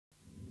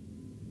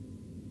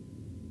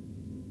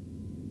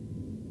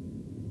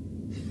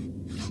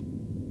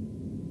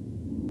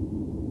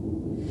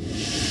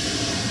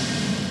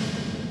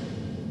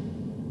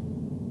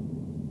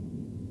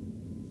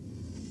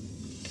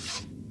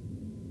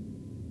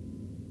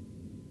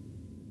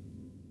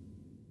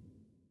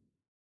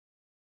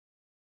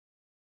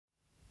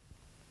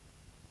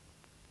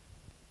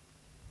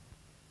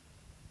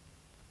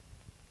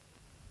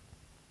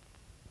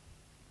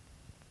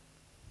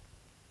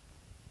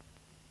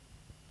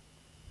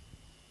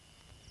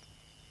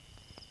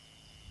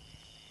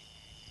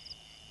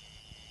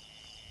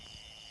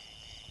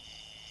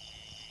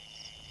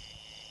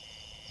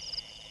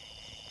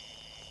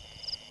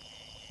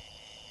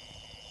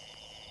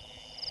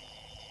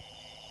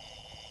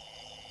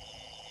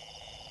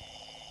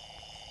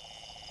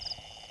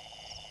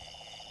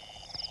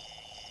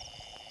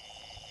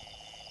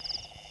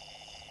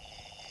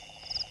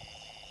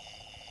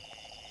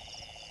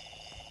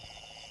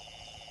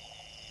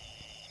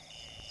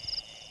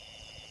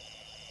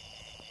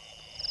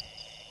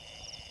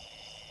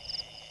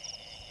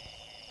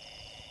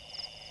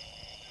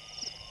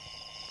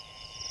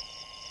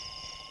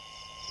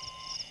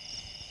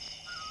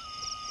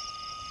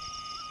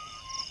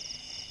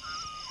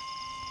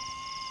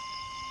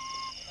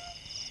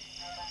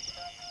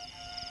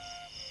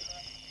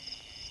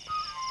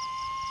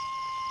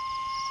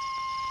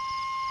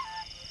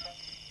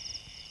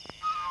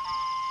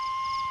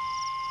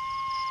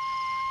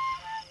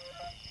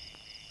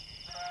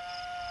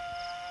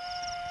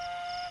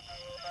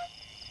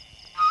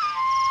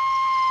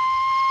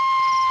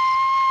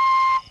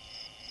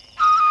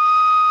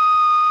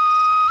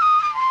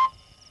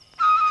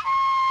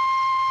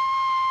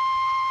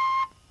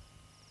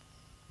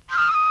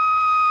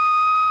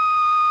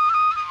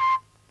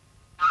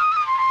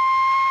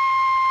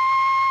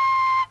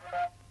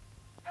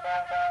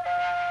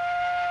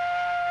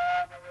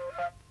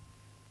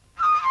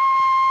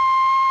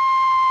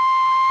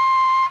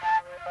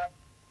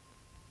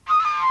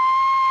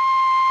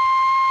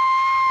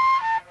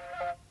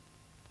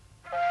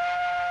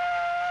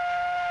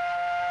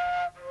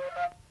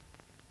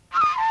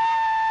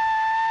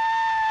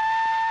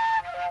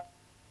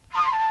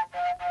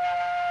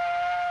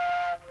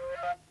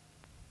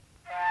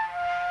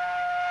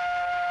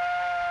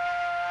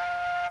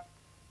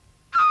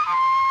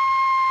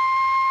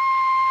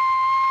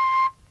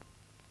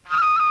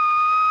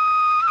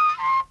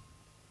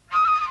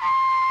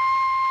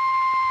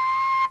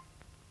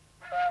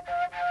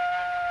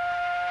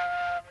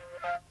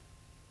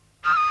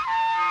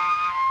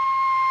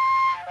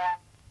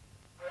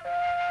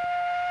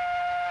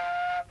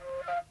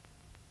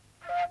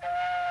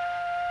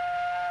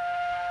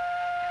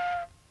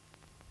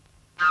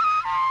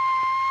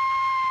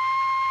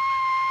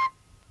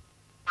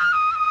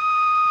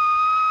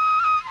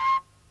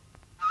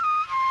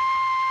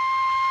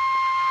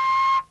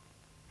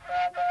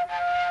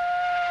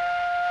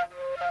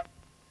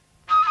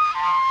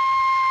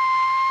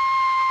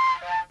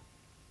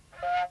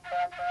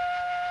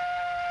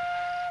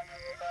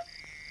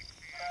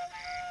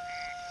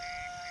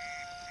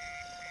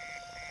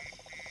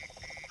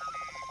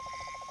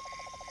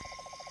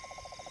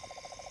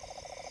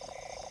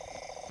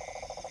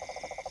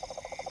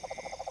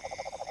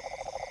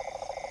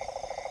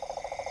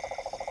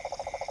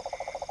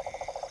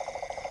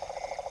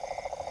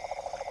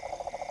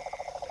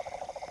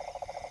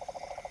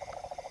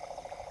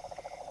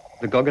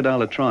The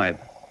GOGODALA tribe,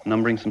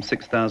 numbering some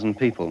 6,000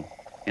 people,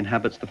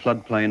 inhabits the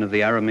floodplain of the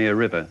Aramea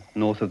River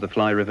north of the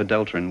Fly River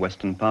Delta in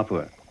western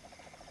Papua.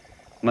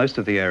 Most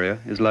of the area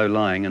is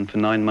low-lying and for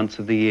 9 months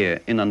of the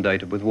year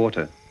inundated with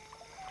water.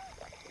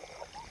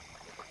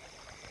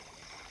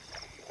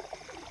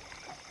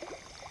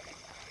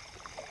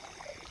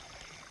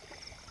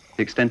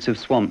 The extensive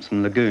swamps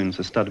and lagoons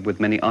are studded with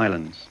many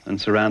islands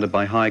and surrounded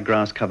by high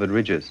grass-covered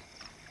ridges.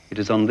 It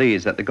is on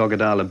these that the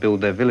GOGODALA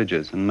build their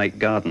villages and make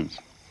gardens.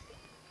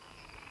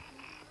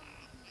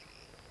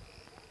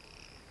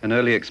 An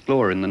early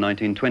explorer in the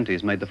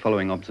 1920s made the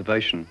following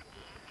observation.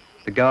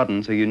 The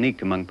gardens are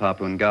unique among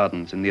Papuan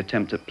gardens in the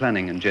attempt at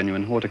planning and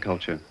genuine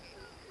horticulture.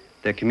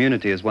 Their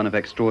community is one of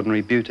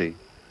extraordinary beauty,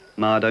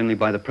 marred only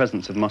by the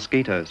presence of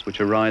mosquitoes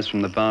which arise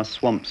from the vast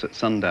swamps at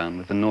sundown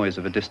with the noise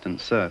of a distant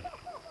surf.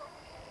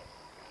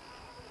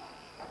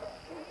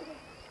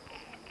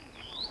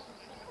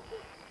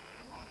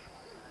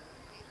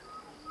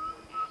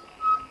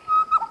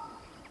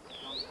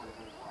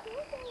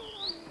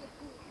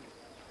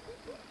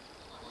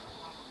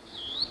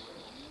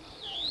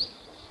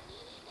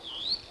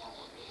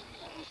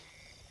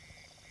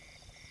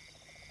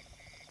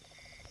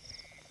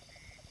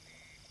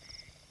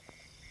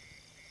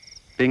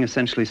 Being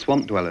essentially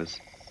swamp dwellers,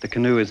 the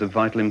canoe is of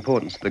vital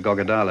importance to the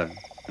GOGODALA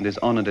and is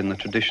honored in the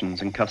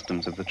traditions and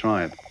customs of the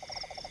tribe.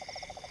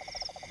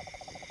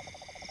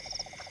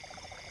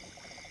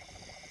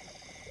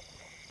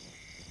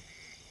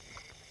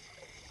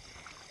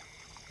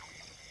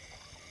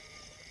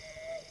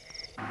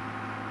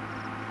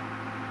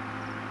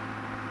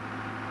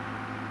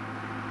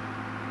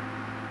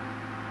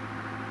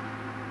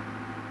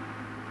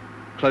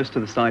 Close to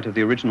the site of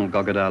the original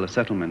GOGODALA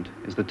settlement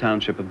is the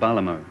township of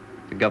Balamo,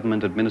 the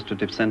government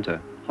administrative center,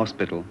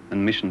 hospital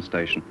and mission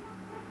station.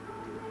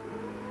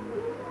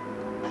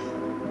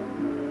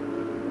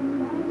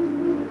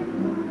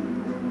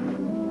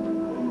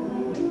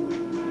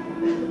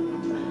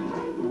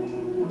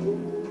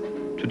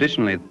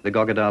 Traditionally, the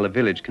GOGODALA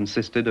village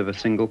consisted of a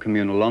single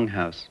communal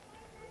longhouse.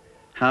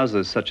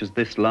 Houses such as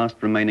this last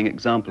remaining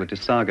example at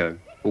Isago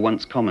were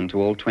once common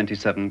to all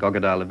 27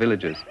 GOGODALA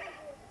villages.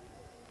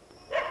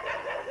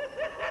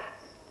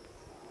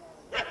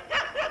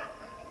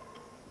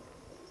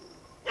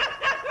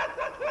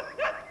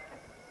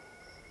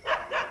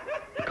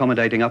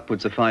 Accommodating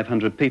upwards of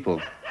 500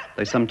 people,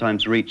 they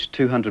sometimes reached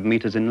 200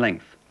 meters in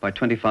length by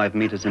 25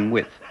 meters in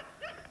width.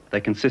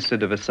 They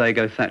consisted of a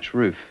sago thatch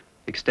roof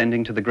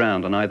extending to the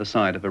ground on either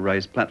side of a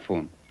raised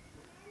platform.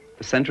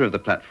 The center of the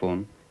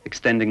platform,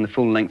 extending the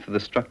full length of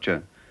the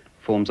structure,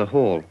 forms a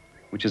hall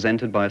which is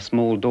entered by a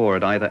small door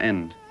at either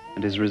end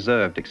and is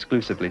reserved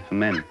exclusively for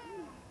men.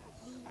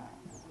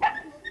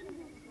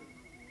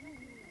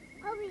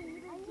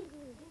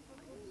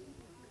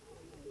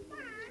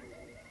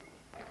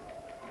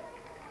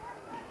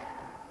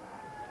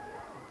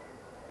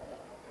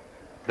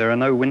 There are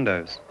no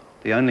windows.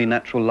 The only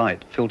natural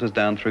light filters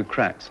down through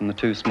cracks in the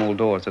two small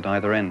doors at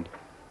either end.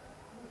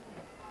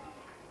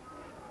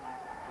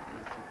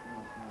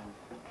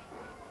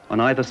 On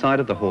either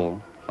side of the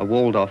hall are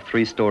walled-off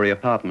three-story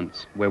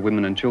apartments where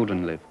women and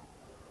children live.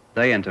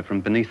 They enter from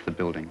beneath the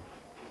building.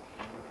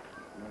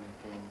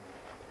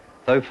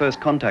 Though first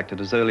contacted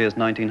as early as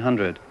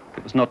 1900,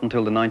 it was not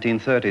until the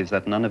 1930s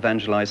that an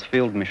unevangelized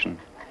field mission,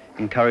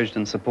 encouraged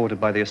and supported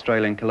by the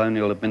Australian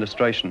colonial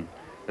administration,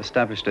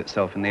 established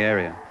itself in the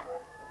area.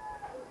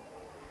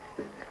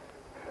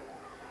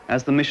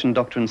 As the mission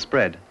doctrine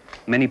spread,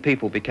 many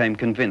people became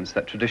convinced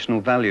that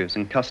traditional values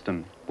and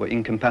custom were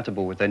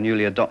incompatible with their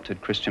newly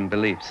adopted Christian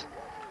beliefs.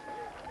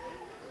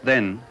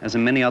 Then, as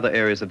in many other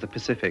areas of the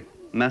Pacific,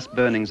 mass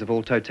burnings of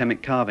all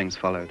totemic carvings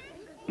followed.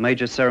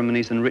 Major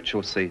ceremonies and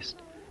rituals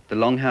ceased. The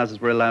longhouses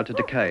were allowed to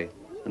decay,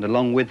 and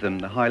along with them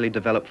the highly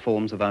developed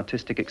forms of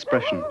artistic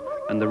expression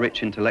and the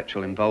rich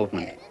intellectual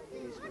involvement.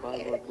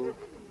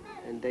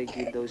 And they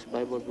give those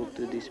Bible books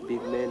to these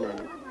big men,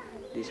 and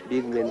these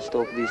big men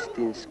stop these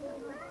things,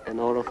 and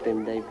all of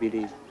them they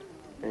believe.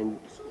 And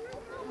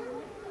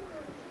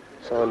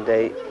so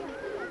they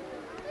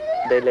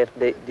left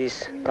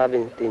these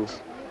cabin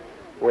things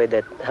where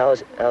that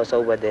house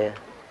over there.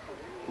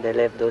 They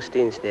left those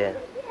things there,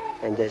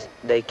 and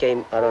they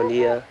came around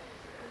here,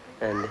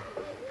 and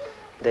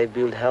they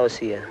built house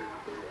here,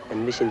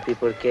 and mission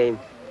people came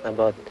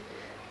about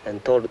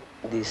and told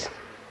this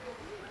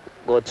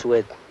God's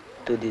word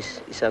to these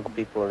Isago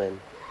people, and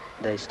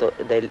they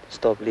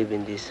stop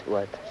living this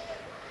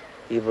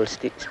evil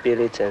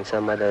spirits and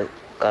some other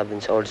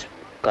cabins, old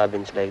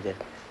cabins like that.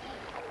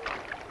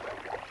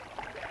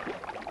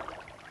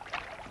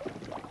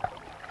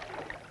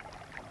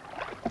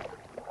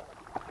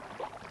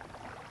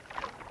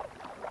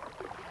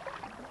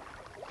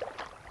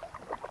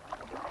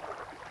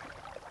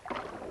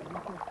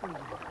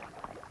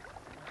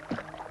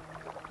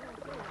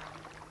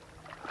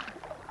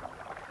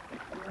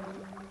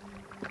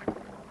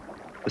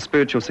 The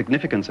spiritual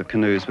significance of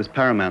canoes was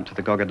paramount to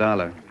the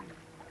GOGODALA.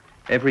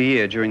 Every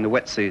year during the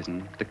wet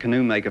season, the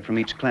canoe maker from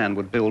each clan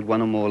would build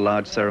one or more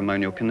large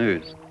ceremonial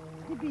canoes.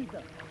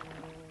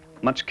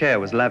 Much care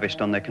was lavished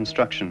on their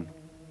construction,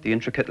 the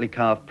intricately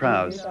carved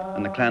prows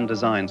and the clan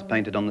designs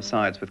painted on the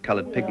sides with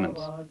coloured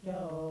pigments.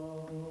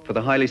 For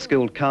the highly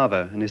skilled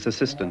carver and his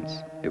assistants,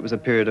 it was a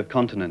period of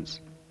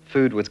continence.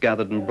 Food was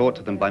gathered and brought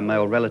to them by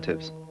male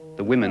relatives,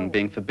 the women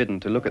being forbidden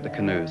to look at the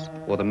canoes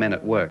or the men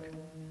at work.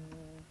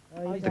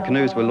 The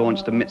canoes were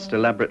launched amidst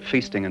elaborate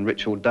feasting and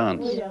ritual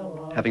dance,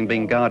 having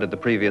been guarded the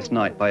previous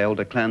night by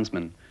elder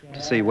clansmen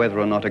to see whether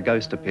or not a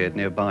ghost appeared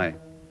nearby,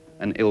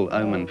 an ill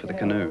omen for the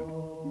canoe.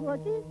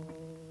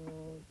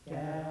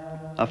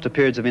 After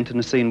periods of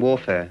internecine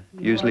warfare,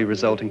 usually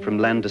resulting from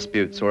land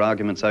disputes or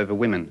arguments over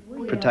women,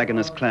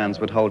 protagonist clans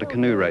would hold a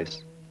canoe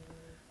race.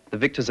 The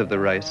victors of the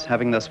race,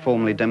 having thus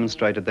formally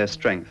demonstrated their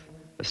strength,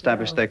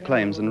 established their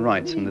claims and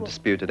rights in the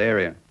disputed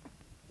area.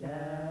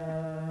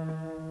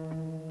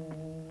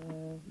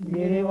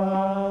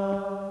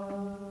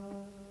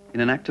 In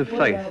an act of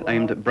faith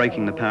aimed at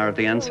breaking the power of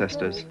the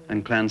ancestors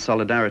and clan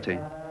solidarity,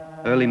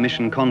 early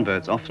mission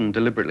converts often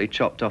deliberately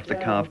chopped off the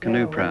carved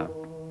canoe prow,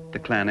 the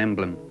clan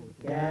emblem.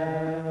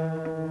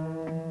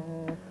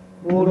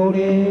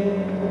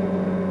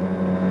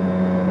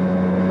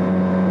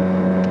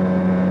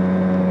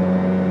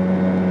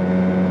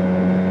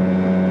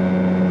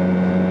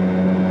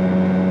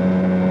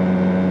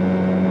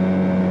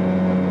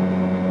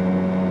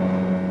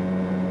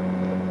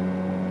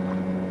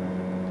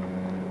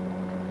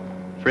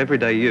 For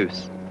everyday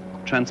use,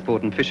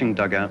 transport and fishing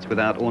dugouts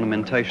without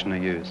ornamentation are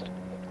used,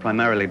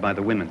 primarily by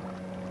the women.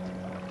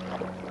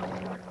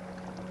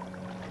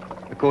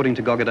 According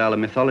to GOGODALA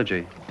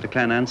mythology, the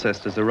clan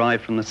ancestors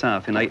arrived from the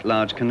south in 8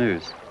 large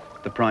canoes,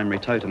 the primary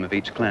totem of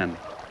each clan.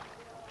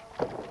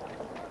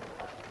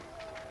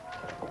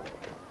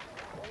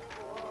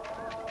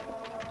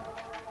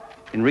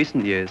 In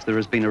recent years, there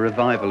has been a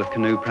revival of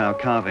canoe prow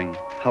carving,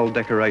 hull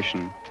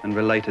decoration, and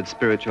related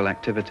spiritual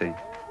activity.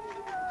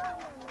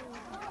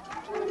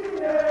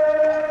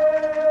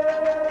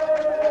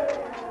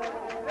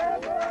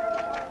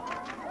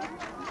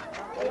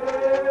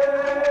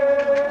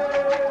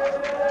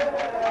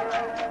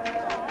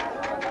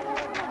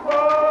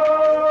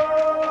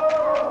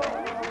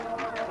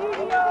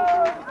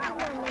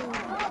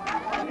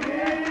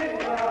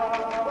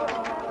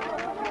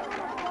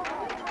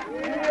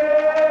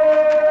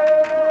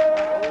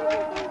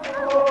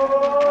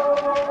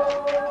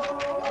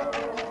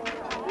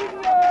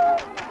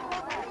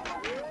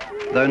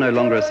 Though no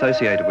longer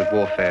associated with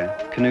warfare,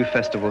 canoe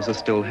festivals are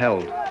still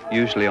held,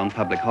 usually on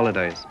public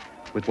holidays,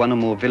 with one or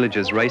more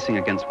villages racing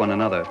against one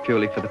another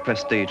purely for the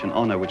prestige and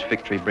honour which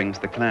victory brings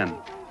the clan.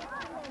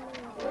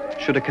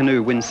 Should a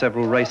canoe win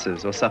several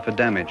races or suffer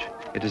damage,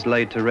 it is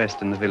laid to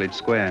rest in the village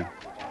square.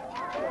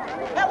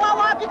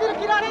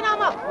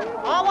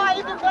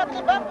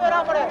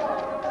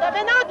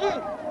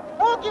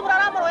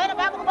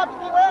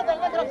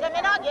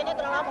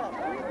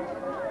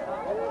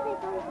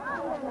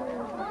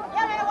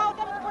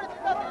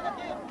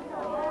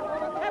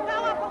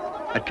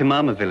 At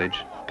Kamama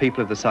village,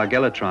 people of the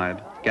Sargela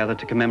tribe gathered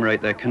to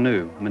commemorate their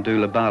canoe,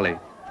 Madula Bali,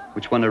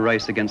 which won a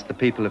race against the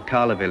people of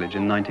Kala village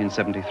in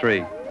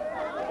 1973.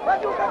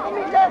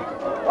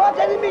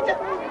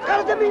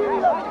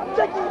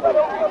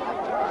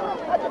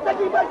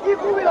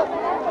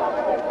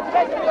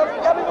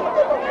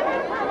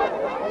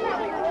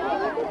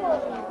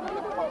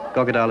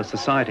 GOGODALA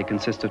society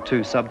consists of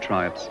 2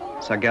 sub-tribes,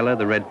 Sargela,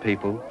 the red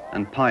people,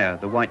 and Paya,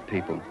 the white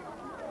people.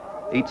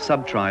 Each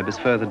sub-tribe is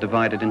further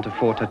divided into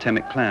 4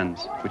 totemic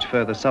clans, which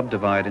further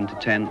subdivide into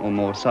 10 or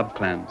more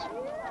sub-clans.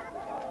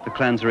 The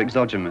clans are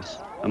exogamous,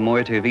 a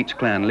moiety of each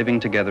clan living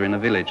together in a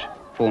village,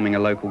 forming a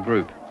local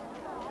group.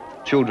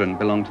 Children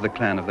belong to the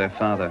clan of their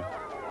father.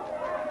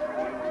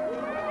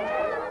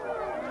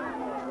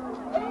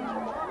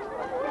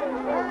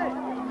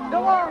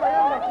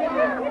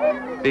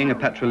 Being a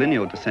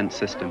patrilineal descent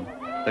system,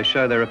 they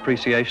show their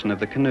appreciation of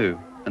the canoe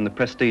and the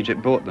prestige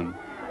it brought them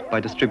by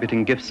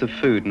distributing gifts of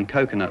food and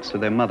coconuts to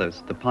their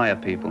mothers, the Paya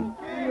people.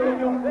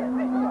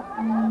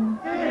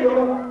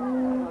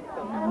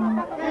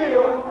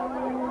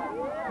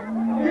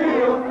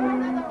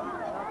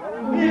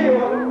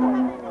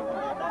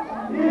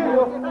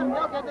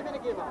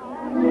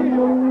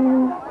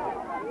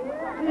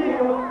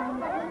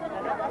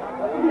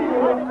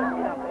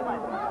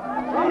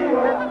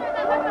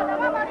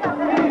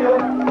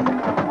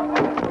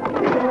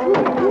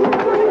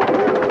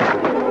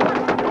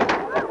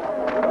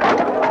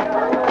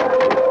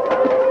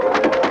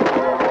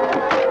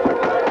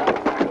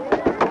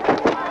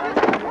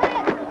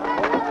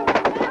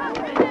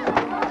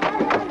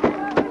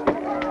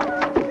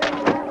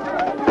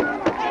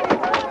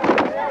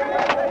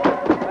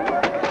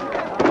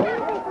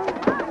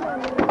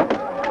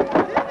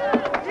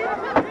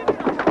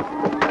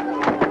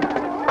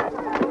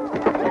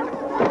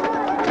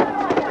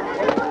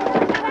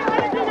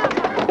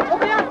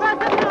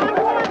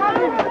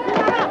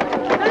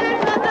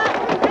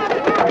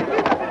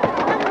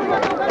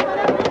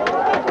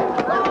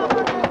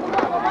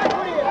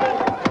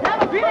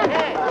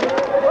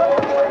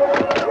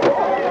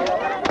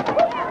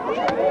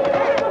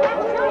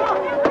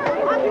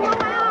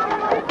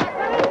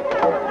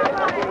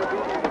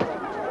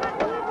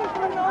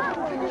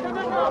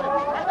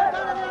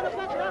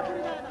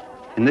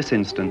 this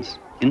instance,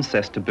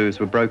 incest taboos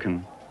were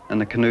broken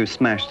and the canoe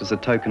smashed as a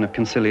token of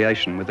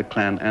conciliation with the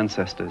clan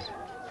ancestors.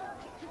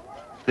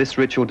 This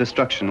ritual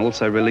destruction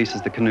also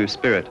releases the canoe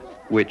spirit,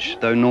 which,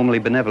 though normally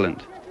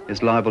benevolent,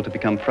 is liable to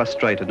become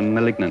frustrated and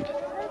malignant,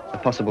 a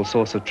possible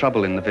source of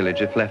trouble in the village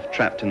if left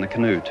trapped in the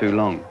canoe too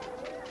long.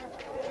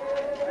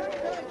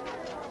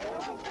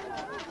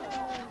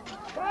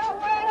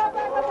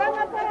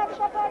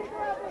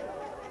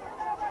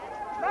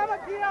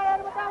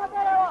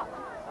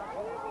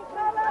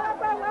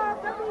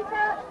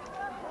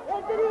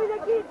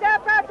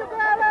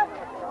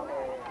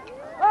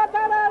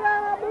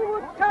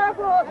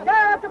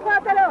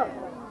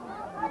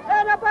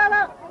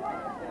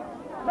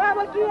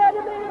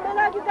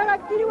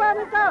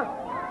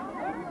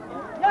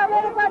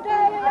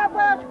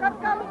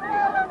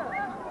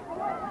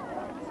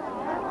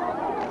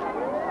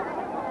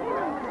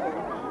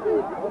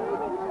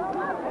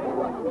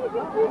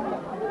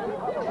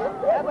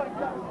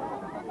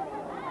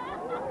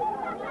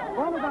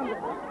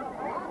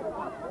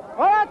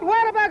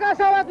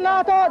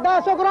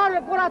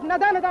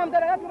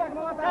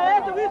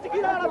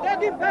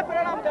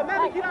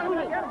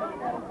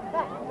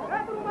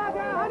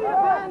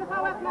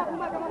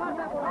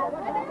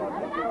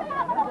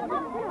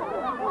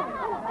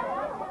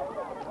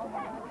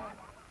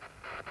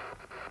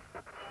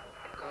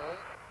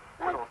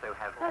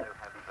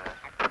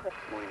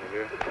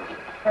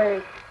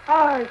 Hey,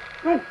 hi,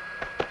 good.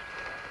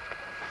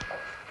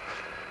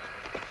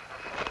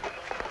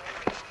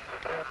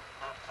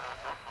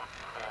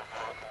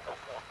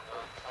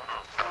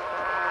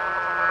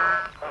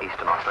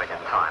 Eastern Australian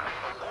time.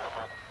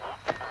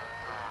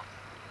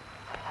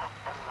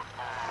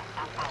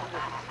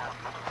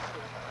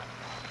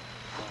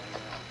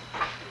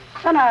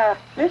 Sana,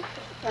 yes?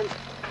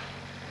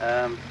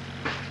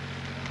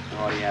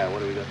 Rightio, what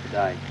do we got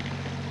today?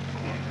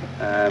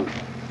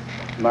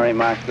 Murray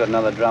Mark's got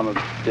another drum of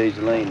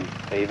dieseline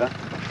fever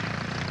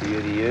for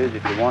you to use.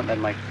 If you want, that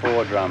makes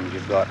 4 drums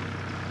you've got.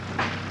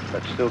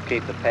 But still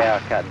keep the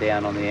power cut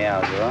down on the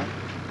hours, all right?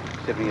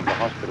 Except if the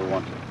hospital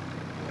wants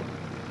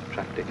it.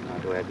 Traffic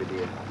to add with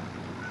you.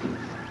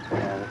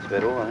 Yeah, that's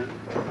about all, I think.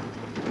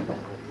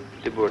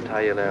 Tibur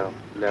tayo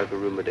lao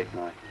garuma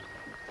deknai.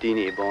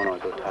 Dini ibono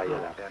go tayo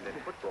lao.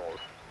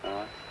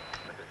 All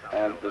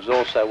right. There's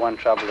also one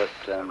trouble at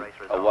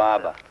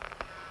Awaba.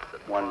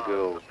 One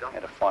girl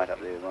had a fight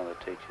up there with one of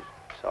the teachers,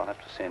 so I'll have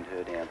to send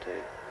her down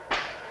too.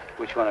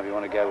 Which one of you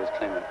want to go with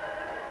Clement?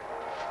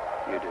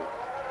 You do.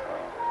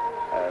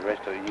 The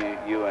rest of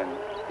you and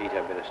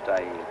Ito better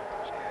stay here.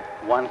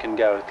 One can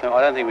go with Clement.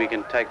 I don't think we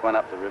can take one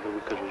up the river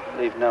because we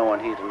leave no one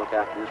here to look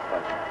after this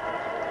place.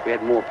 If we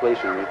had more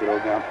policemen, we could all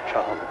go on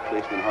patrol with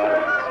policemen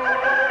hiring.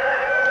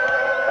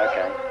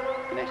 Okay.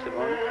 Next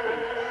one.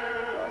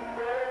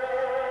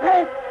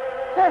 Hey,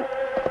 hey,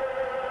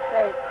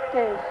 hey,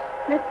 hey,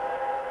 Smith.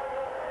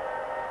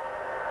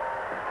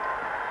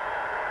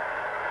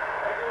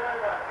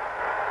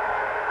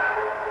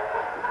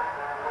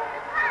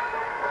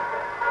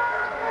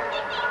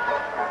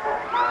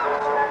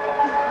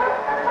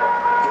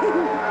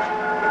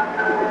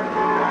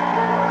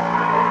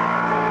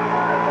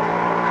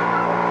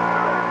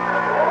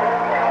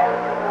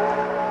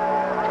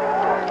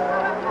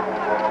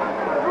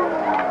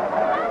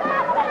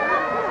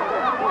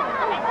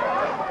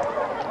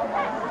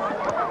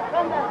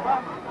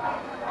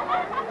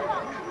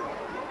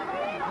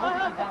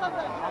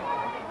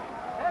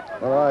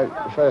 Well,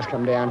 I first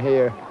come down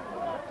here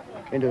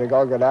into the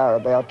GOGODALA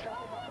about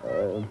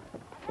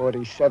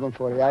 47,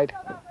 48.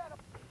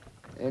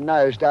 In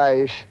those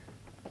days,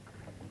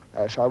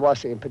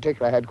 Saiwasi in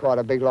particular had quite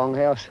a big long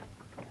house,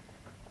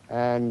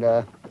 and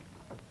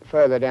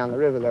further down the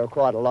river there were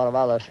quite a lot of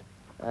others,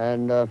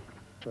 and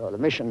so the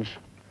missions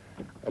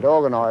had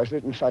organised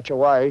it in such a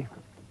way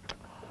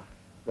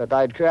that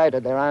they'd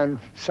created their own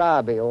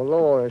sabi, or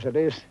law as it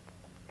is,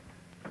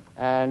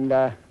 and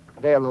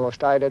their law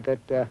stated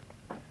that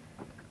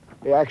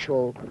the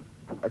actual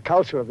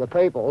culture of the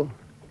people,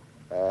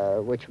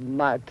 which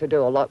might to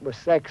do a lot with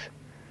sex,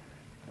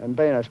 and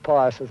being as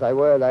pious as they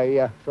were,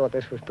 they thought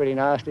this was pretty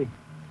nasty.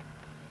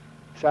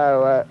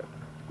 So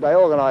they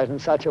organised in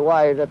such a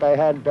way that they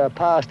had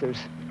pastors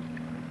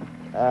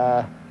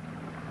at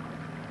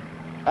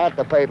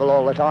the people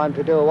all the time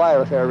to do away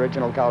with their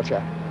original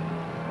culture.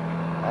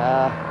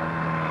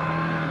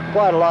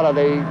 Quite a lot of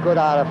the good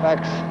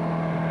artefacts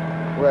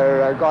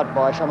were got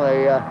by some of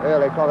the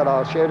early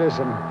crocodile shooters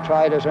and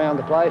traders around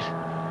the place.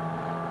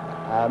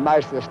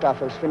 Most of the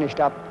stuff is finished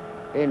up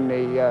in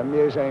the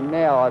museum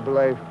now, I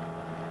believe.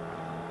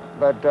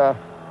 But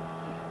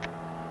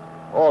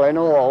all in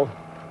all,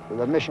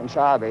 the mission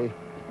sabi,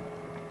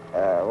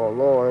 or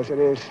law as it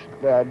is,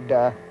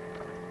 had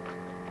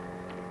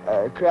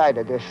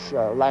created this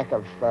lack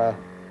of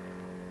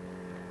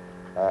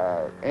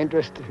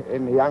interest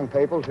in the young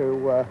people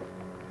to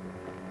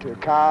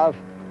carve.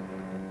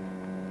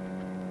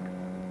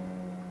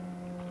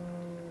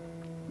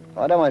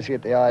 I don't want to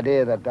get the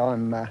idea that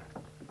I'm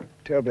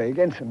terribly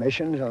against the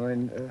missions. I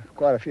mean,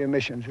 quite a few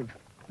missions have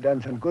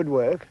done some good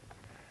work.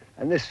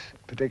 And this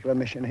particular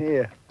mission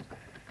here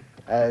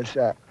has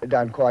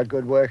done quite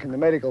good work in the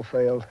medical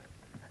field.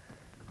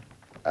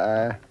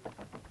 But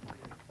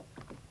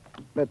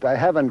they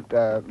haven't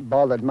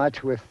bothered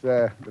much with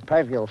the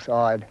practical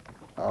side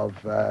of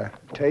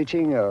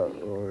teaching,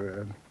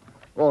 or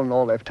all in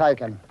all, they've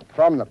taken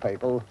from the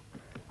people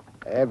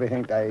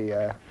everything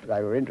they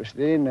were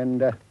interested in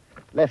and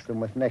left them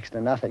with next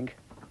to nothing.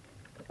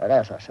 And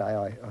as I say,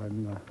 I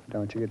don't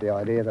want you to get the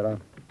idea that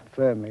I'm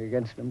firmly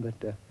against them, but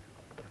it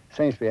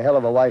seems to be a hell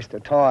of a waste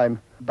of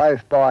time,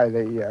 both by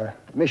the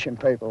mission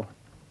people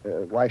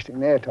wasting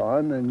their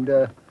time and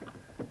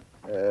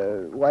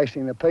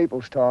wasting the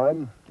people's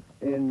time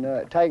in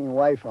taking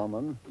away from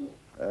them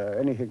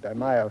anything they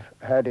may have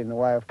had in the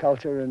way of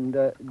culture and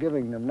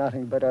giving them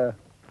nothing but a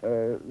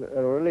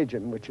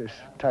religion which is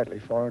totally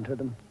foreign to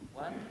them.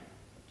 1,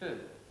 2.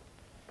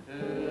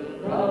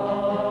 To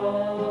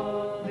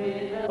God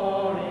be the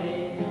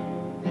glory,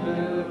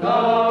 to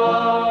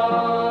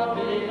God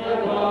be the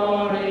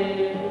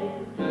glory,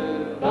 to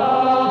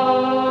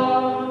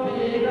God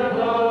be the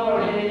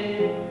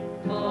glory,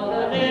 for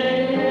the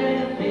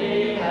things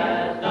He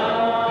has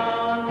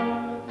done.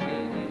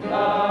 With His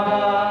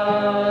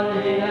blood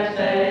He has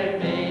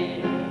saved me,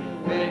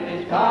 with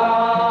His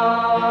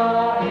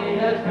power He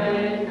has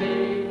raised me,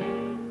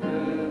 to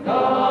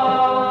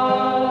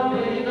God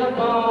be the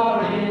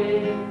glory,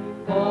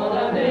 for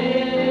the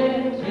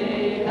things He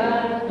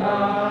has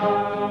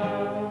done.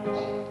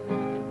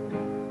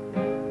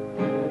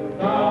 To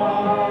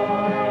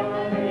God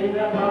be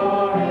the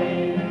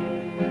glory,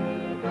 to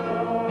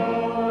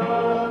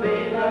God be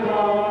the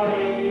glory,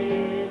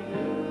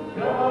 to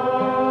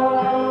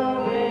God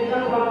be the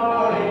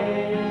glory,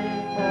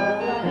 for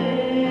the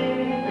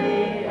things He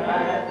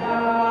has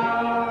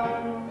done.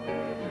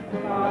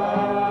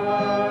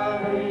 God,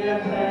 He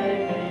has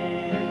saved me,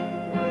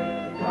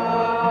 with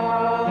power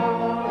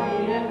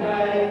He has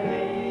raised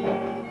me.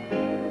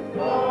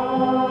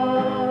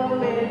 God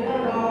be the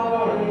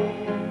glory,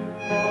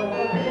 for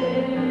the things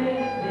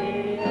He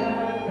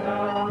has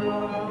done.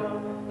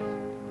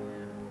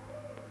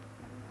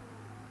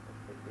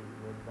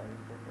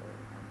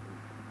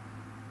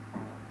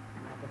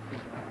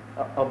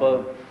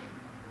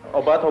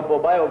 Obat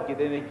obai og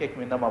gideni kek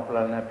minna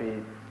maplan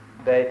happy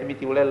day to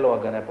meet you lelo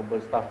gan a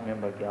staff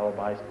member ki our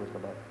high school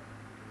sabat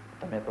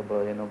tame to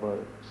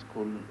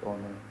school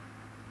on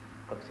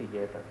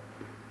oxygenator.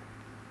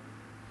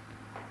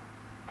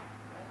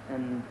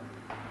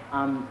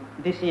 And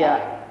this year,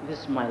 this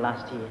is my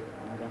last year.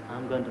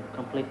 I'm going to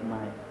complete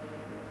my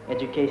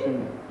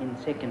education in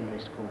secondary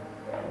school.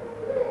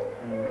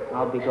 And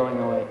I'll be going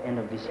away end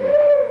of this year.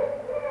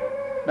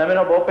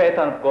 Namino bo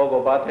petan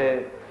go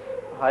bate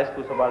high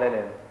school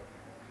sabalele.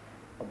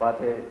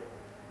 Bate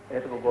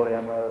et go gore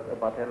am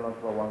bate long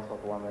for once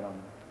of one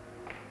around.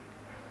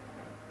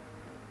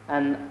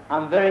 And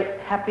I'm very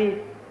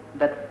happy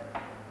that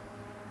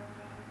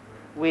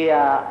we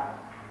are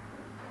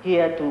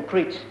here to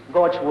preach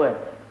God's word,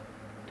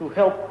 to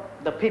help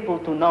the people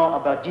to know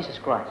about Jesus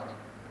Christ.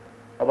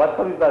 Abat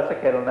ko bibal sa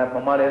kero na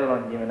mamalel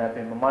non di na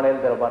pe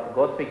mamalel der bat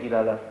God pe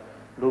gilala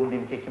lum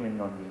dim ke kimin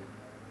non di.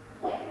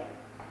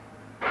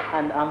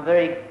 And I'm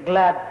very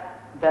glad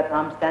that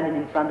I'm standing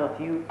in front of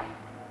you,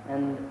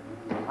 and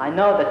I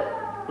know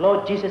that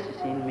Lord Jesus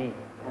is in me,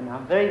 and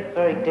I'm very,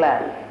 very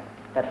glad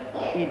that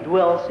He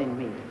dwells in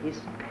me.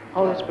 His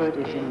Holy Spirit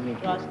is in me.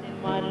 Trust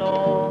in my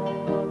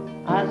Lord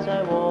as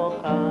I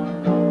walk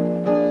alone.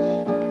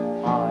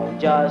 I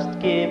just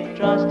keep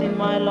trusting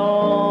my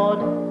Lord,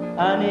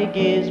 and He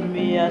gives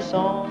me a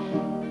song.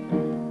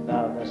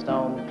 Though the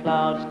storm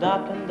clouds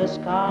darken the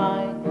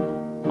sky,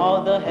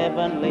 or the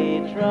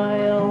heavenly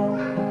trail,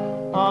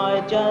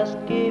 I just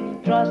keep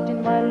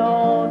trusting my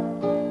Lord.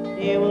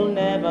 He will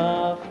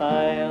never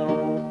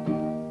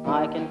fail.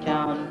 I can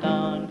count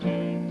on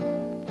Him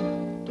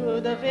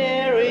to the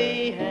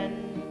very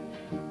end.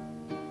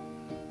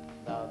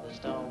 Though the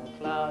storm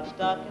clouds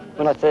darken the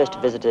When I first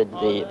sky, visited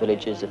the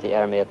villages of the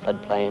Aramea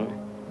floodplain,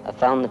 I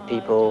found the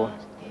people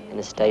in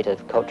a state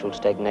of cultural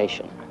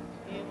stagnation,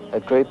 a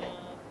group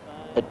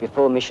that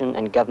before mission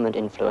and government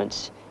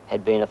influence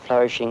had been a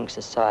flourishing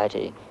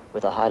society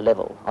with a high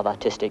level of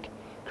artistic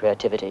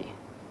creativity.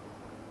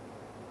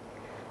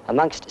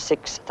 Amongst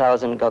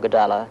 6,000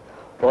 GOGODALA,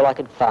 all I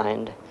could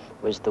find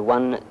was the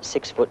one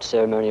 6-foot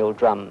ceremonial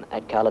drum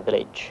at Kala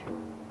village,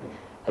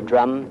 a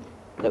drum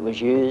that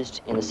was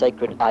used in the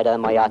sacred Ida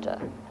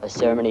Mayata, a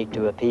ceremony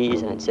to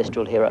appease an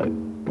ancestral hero.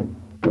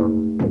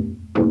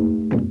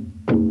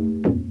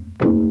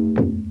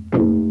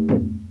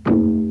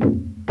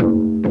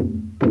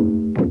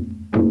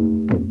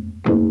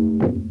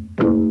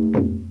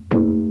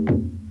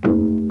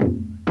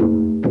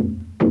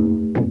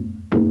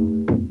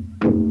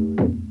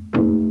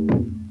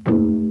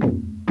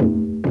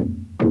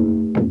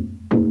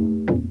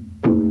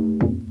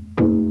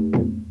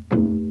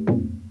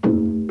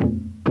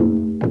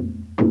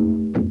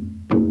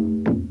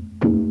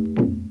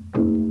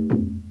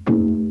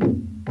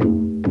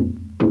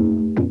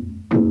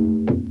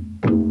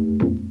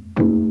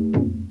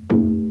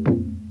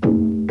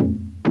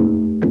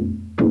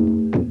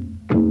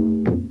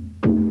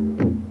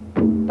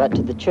 But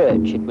to the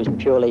church, it was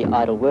purely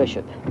idol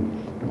worship,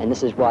 and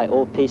this is why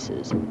all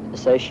pieces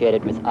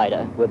associated with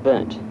Ida were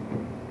burnt.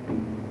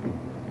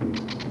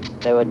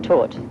 They were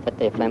taught that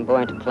their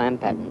flamboyant clam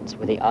patterns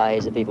were the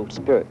eyes of evil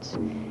spirits,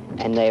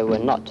 and they were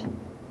not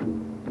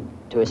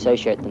to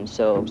associate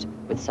themselves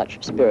with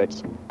such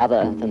spirits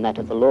other than that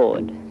of the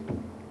Lord.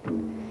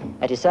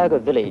 At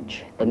Isago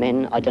village, the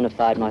men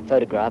identified my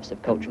photographs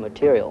of cultural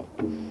material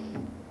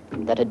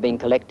that had been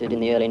collected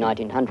in the early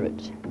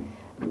 1900s,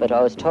 but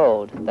I was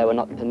told they were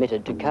not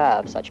permitted to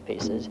carve such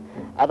pieces,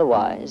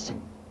 otherwise,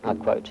 I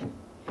quote,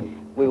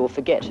 "we will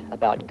forget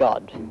about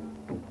God."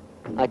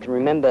 I can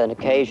remember an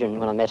occasion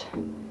when I met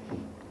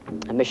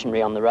a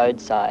missionary on the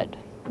roadside,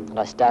 and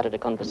I started a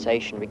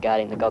conversation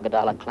regarding the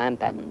GOGODALA clam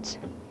patterns.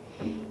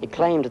 He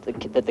claimed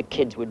that the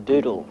kids would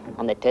doodle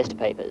on their test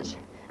papers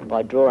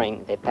by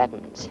drawing their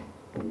patterns,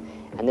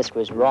 and this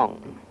was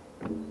wrong.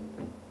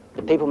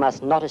 The people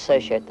must not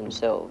associate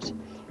themselves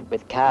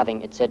with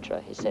carving,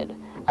 etc., he said,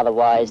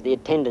 otherwise the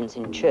attendance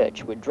in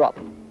church would drop,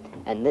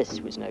 and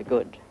this was no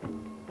good.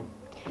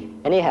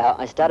 Anyhow,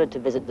 I started to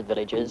visit the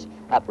villages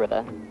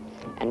upriver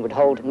and would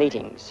hold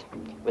meetings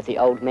with the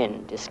old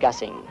men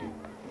discussing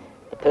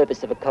the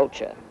purpose of a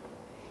culture,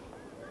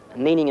 the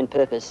meaning and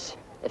purpose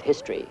of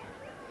history,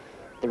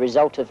 the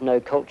result of no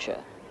culture,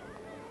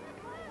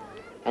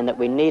 and that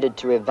we needed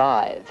to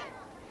revive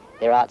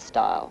their art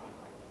style,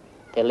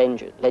 their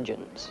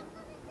legends,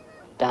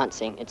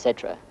 dancing,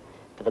 etc.,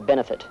 for the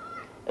benefit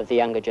of the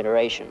younger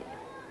generation.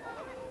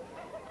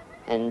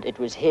 And it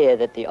was here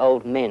that the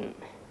old men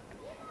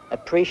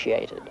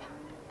appreciated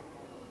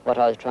what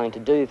I was trying to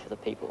do for the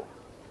people.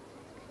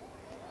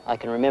 I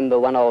can remember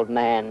one old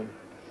man,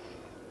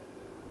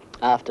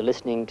 after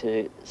listening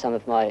to some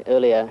of my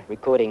earlier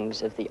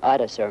recordings of the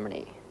Ida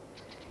ceremony,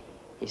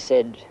 he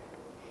said,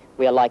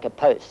 "We are like a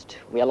post,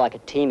 we are like a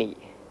teemee,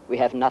 we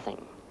have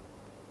nothing."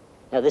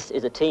 Now this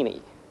is a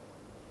teemee,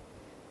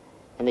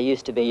 and there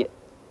used to be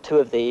 2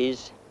 of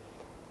these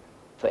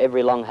for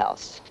every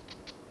longhouse,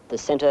 the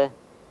center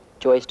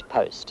joist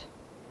post.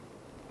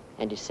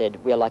 And he said,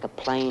 "We are like a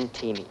plain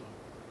teemee.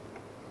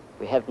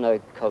 We have no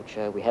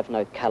culture, we have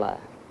no color,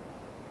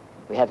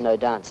 we have no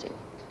dancing.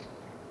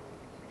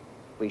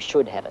 We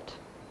should have it.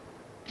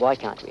 Why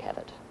can't we have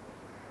it?"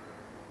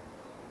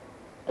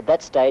 At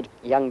that stage,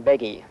 young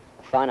Beggy,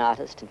 a fine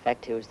artist, in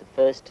fact, he was the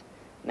first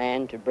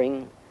man to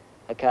bring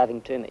a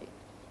carving to me.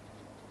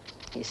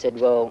 He said,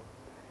 "Well,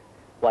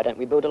 why don't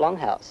we build a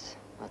longhouse?"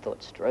 I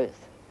thought,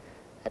 "Struth,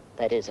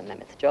 that is a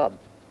mammoth job."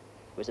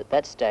 It was at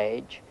that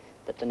stage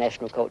that the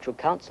National Cultural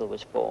Council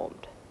was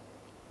formed.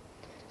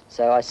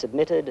 So I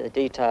submitted a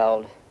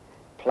detailed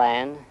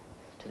plan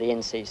to the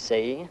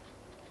NCC,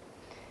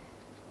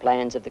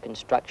 plans of the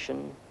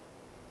construction,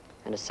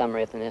 and a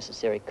summary of the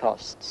necessary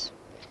costs.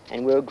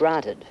 And we were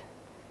granted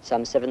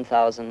some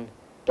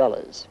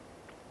 $7,000.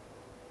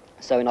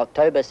 So in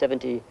October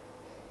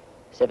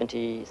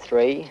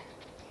 1973,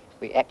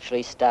 we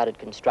actually started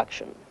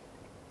construction.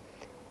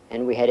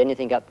 And we had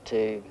anything up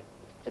to,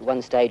 at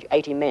one stage,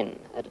 80 men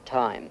at a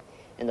time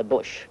in the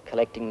bush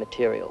collecting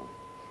material,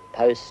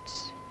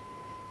 posts,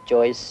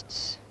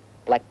 joists,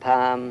 black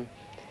palm,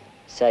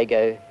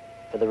 sago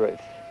for the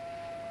roof.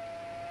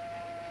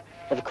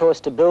 Of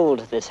course, to build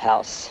this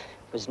house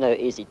was no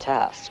easy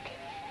task.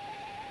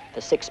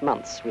 For 6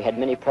 months, we had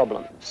many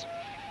problems.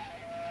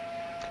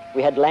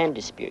 We had land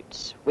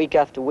disputes, week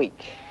after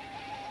week.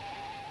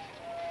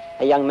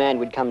 A young man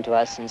would come to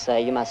us and say,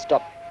 "You must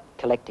stop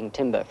collecting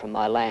timber from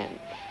my land."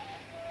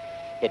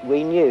 Yet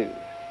we knew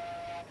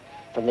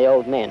from the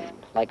old men,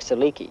 like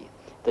Saliki,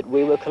 that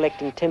we were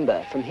collecting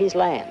timber from his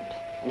land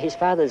and his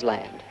father's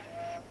land.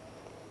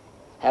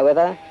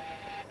 However,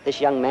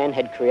 this young man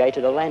had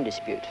created a land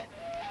dispute,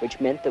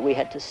 which meant that we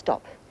had to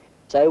stop.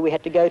 So we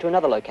had to go to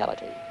another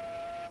locality.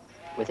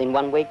 Within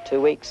 1 week, 2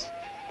 weeks,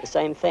 the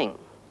same thing.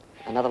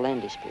 Another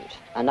land dispute,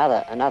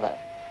 another.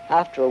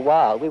 After a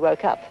while, we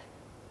woke up.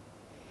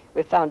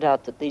 We found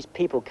out that these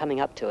people coming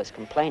up to us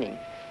complaining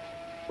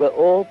were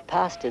all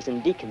pastors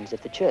and deacons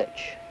of the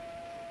church.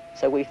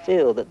 So we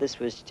feel that this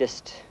was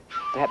just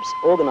perhaps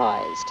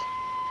organized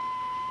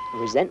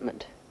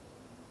resentment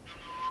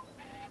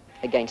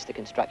against the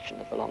construction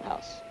of the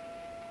longhouse.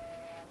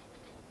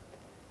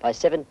 By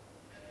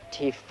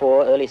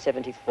early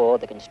 74,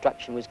 the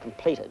construction was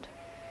completed.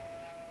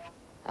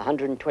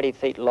 120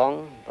 feet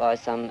long by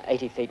some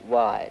 80 feet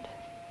wide.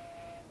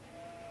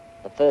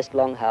 The first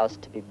longhouse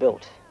to be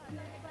built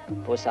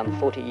for some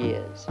 40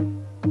 years.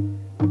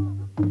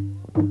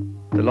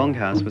 The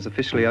Longhouse was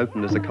officially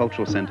opened as a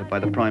cultural centre by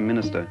the Prime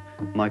Minister,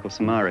 Michael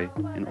Somare,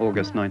 in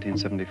August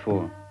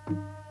 1974.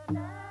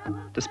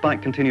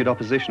 Despite continued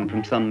opposition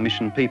from some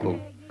mission people,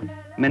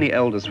 many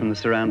elders from the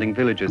surrounding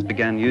villages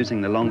began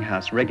using the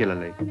Longhouse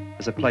regularly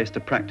as a place to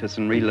practice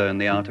and relearn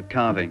the art of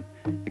carving,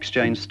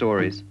 exchange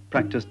stories,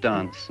 practice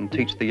dance, and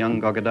teach the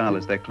young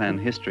Gogodalas their clan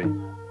history.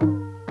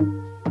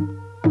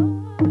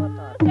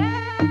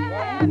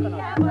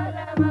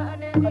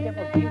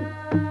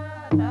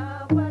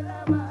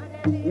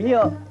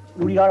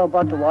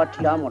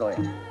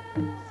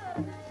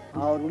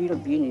 Our little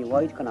beanie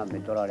white can be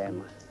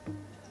Dorama.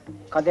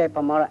 Kade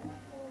Pamara,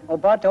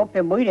 about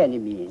open my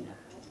enemy.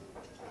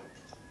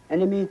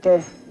 Enemy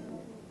te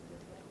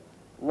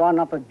one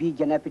up a big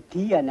and happy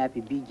tea and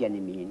happy big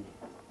enemy.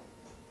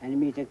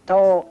 Enemy te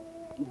tau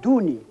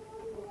Duni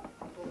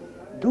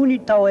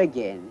tau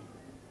again.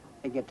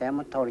 I get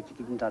them a tau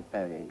chicken that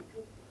pave.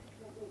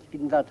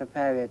 Chicken that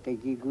pave te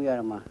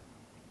giguarma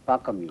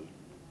pakami.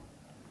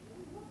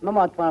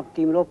 Mama at one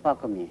team low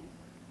pakami.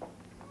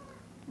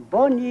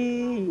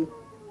 Bonnie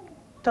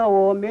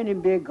tau many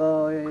big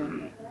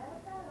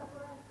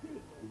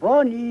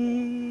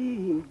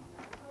Bonnie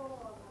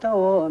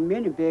tau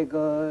many big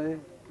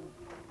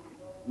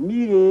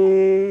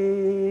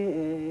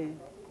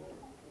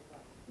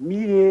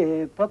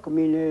Mire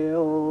pakamine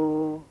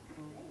o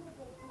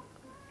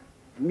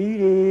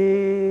Mire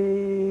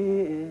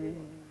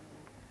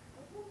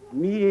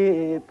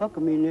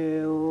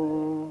pakamine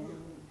o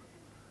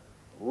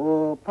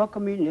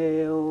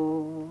pakamine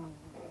o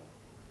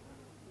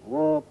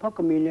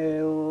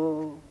pakamine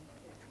o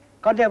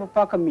Kade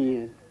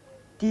pakamine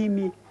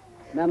timi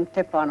nam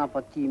te pana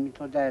pa timi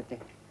to date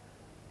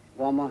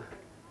wama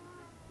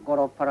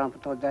goro param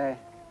to date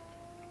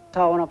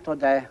tawana to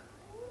date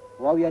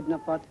wa yadna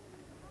pat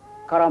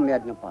karam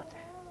yadna pat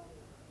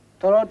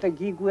toro te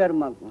giguer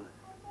magma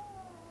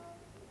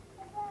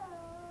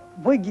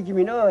boy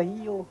gigimina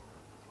hiyo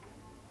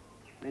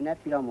mena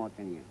pila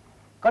moteni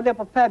kade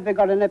pa pa be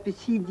gala na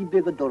pisi di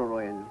be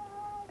dororoen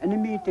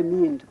enemi te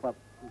min te pa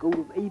go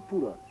e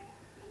pura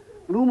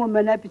luma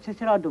mena pisi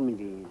sera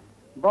domindi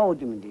bao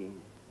domindi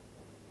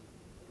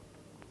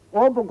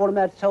obo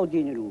gormet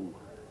saudi ni luma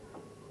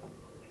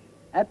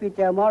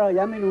apite amara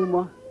yami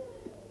luma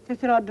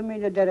sera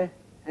domindi dere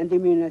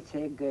endemina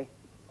sege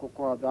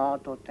koko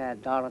abato te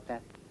darate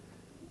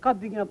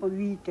kabigna pa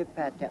vite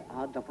pete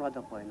a da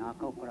prada poi na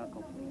ka kura ka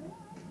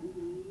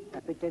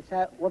apite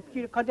sa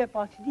opki kade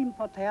pa sidim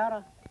pa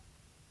tayara.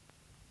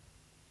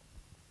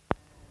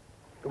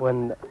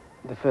 When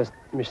the first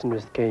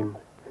missionaries came,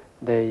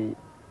 they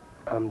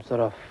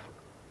sort of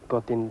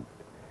got in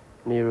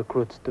new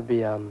recruits to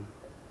be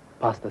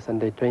pastors,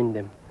 and they trained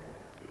them.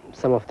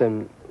 Some of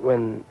them,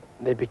 when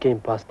they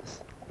became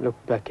pastors,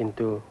 looked back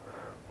into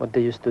what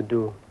they used to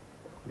do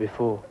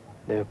before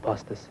they were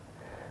pastors.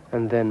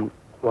 And then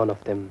one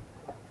of them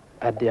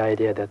had the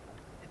idea that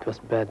it was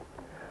bad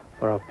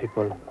for our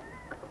people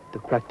to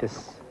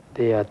practice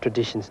the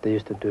traditions they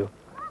used to do.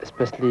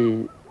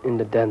 Especially in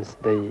the dance,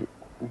 they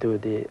do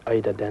the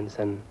Aida dance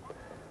and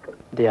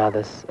the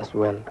others as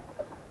well.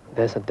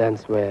 There's a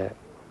dance where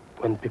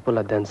when people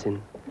are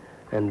dancing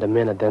and the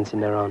men are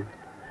dancing around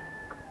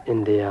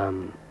in the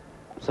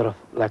sort of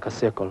like a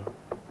circle,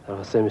 sort of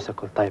a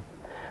semicircle type,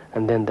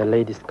 and then the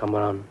ladies come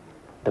around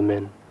the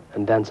men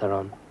and dance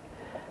around,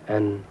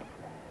 and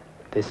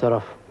they sort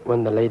of,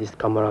 when the ladies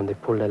come around, they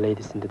pull the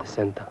ladies into the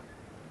center,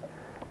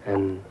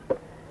 and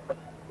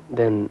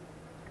then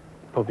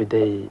probably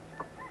they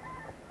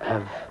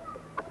have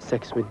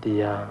sex with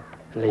the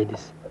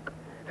ladies,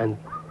 and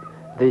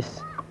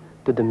this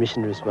to the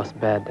missionaries was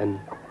bad, and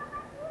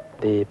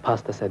the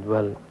pastor said,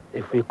 well,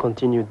 if we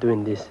continue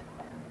doing this,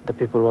 the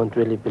people won't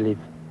really believe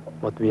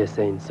what we are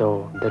saying.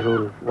 So the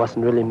rule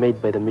wasn't really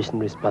made by the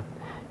missionaries, but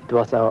it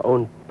was our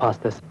own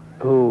pastors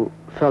who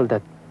felt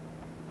that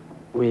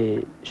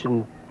we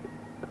shouldn't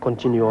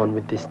continue on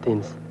with these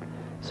things.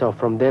 So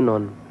from then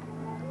on,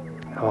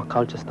 our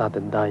culture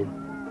started dying.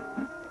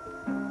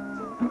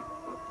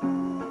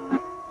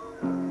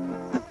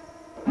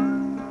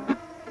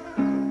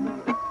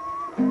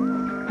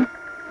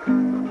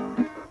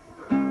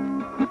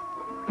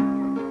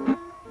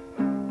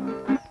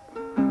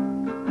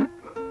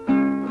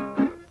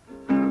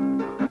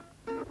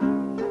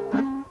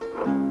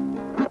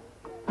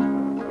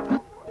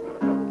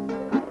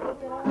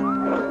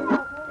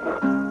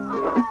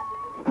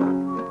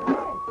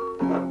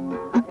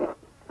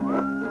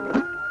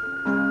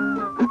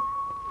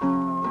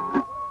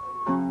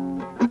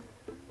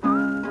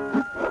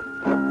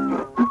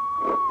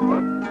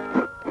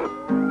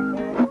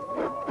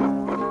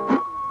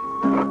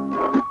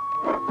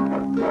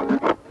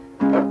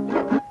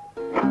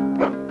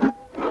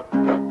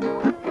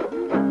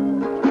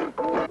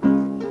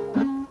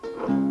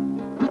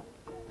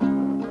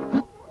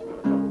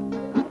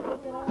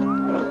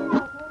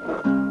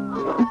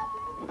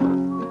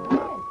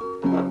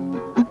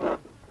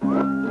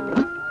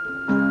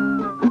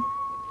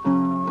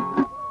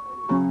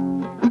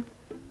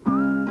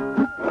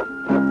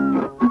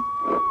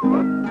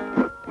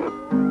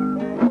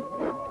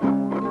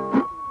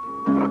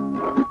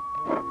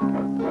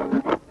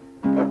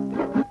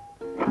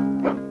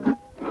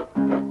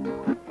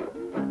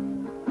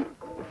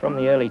 From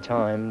the early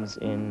times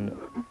in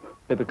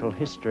biblical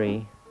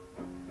history,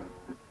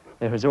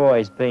 there has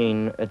always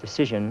been a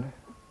decision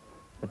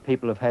that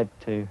people have had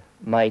to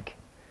make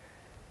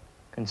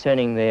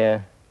concerning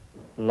their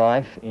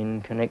life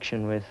in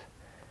connection with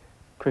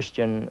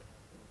Christian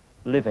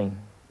living.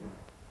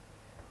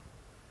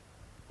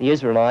 The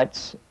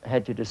Israelites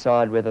had to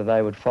decide whether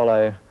they would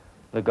follow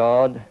the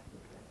God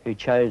who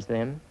chose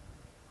them,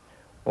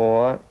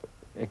 or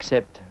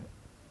accept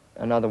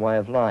another way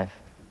of life.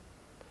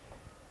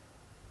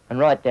 And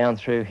right down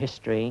through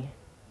history,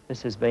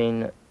 this has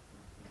been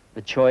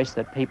the choice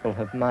that people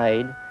have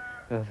made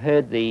who have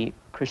heard the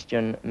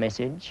Christian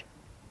message,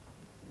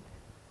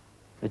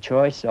 the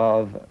choice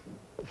of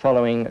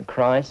following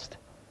Christ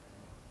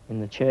in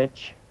the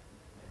church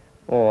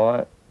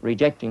or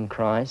rejecting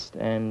Christ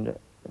and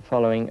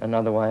following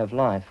another way of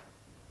life.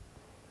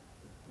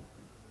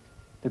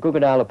 The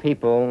GOGODALA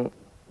people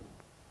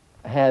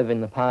have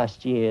in the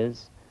past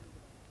years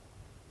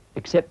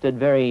accepted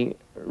very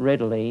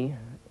readily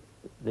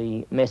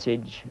the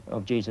message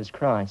of Jesus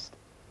Christ.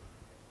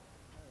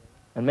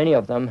 And many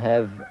of them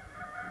have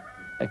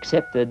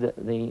accepted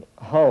the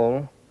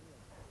whole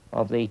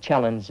of the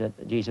challenge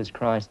that Jesus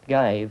Christ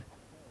gave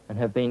and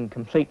have been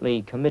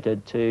completely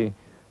committed to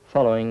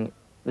following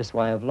this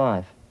way of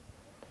life.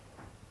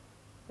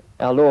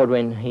 Our Lord,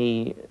 when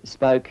he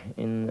spoke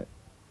in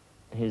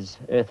his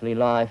earthly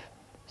life,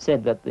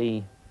 said that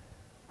the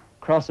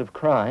cross of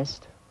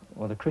Christ,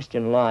 or the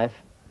Christian life,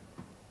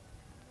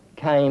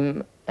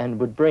 came and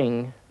would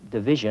bring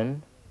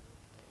division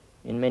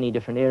in many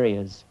different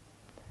areas.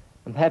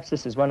 And perhaps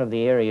this is one of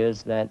the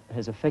areas that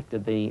has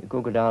affected the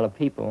GOGODALA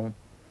people,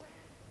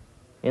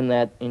 in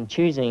that in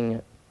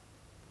choosing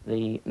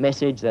the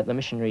message that the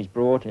missionaries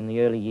brought in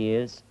the early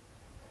years,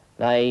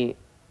 they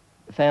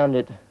found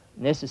it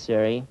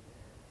necessary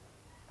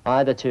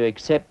either to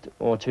accept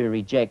or to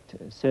reject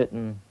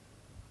certain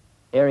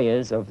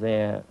areas of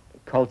their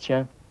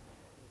culture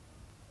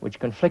which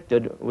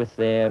conflicted with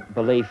their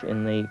belief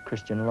in the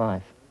Christian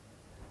life.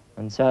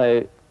 And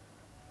so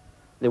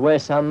there were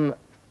some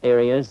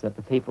areas that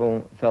the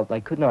people felt they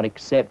could not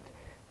accept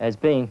as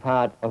being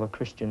part of a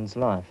Christian's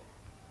life.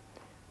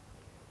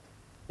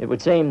 It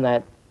would seem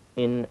that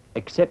in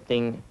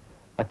accepting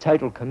a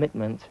total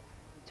commitment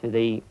to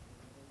the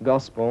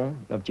gospel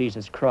of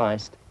Jesus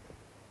Christ,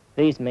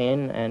 these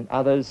men and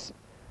others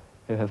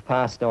who have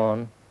passed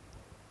on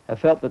have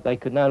felt that they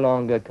could no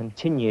longer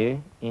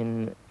continue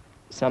in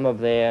some of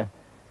their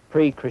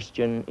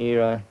pre-Christian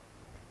era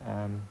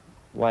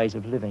ways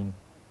of living.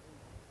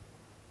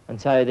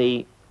 And so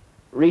the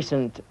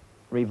recent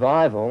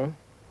revival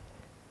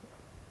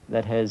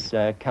that has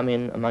come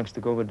in amongst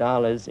the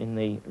GOGODALAs in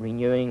the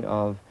renewing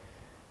of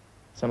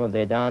some of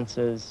their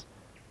dances,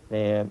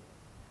 their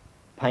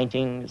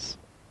paintings,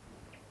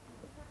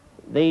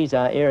 these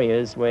are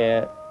areas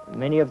where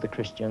many of the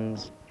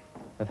Christians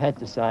have had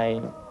to say,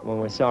 well,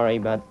 we're sorry,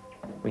 but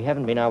we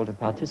haven't been able to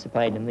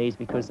participate in these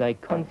because they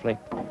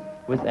conflict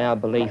with our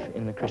belief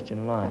in the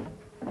Christian life.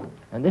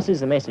 And this is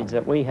the message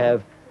that we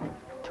have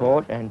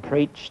taught and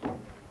preached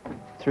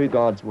through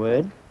God's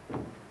Word.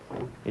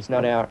 It's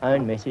not our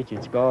own message,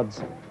 it's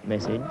God's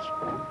message.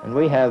 And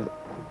we have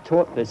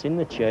taught this in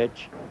the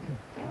church,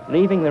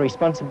 leaving the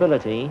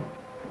responsibility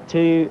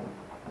to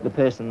the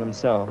person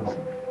themselves.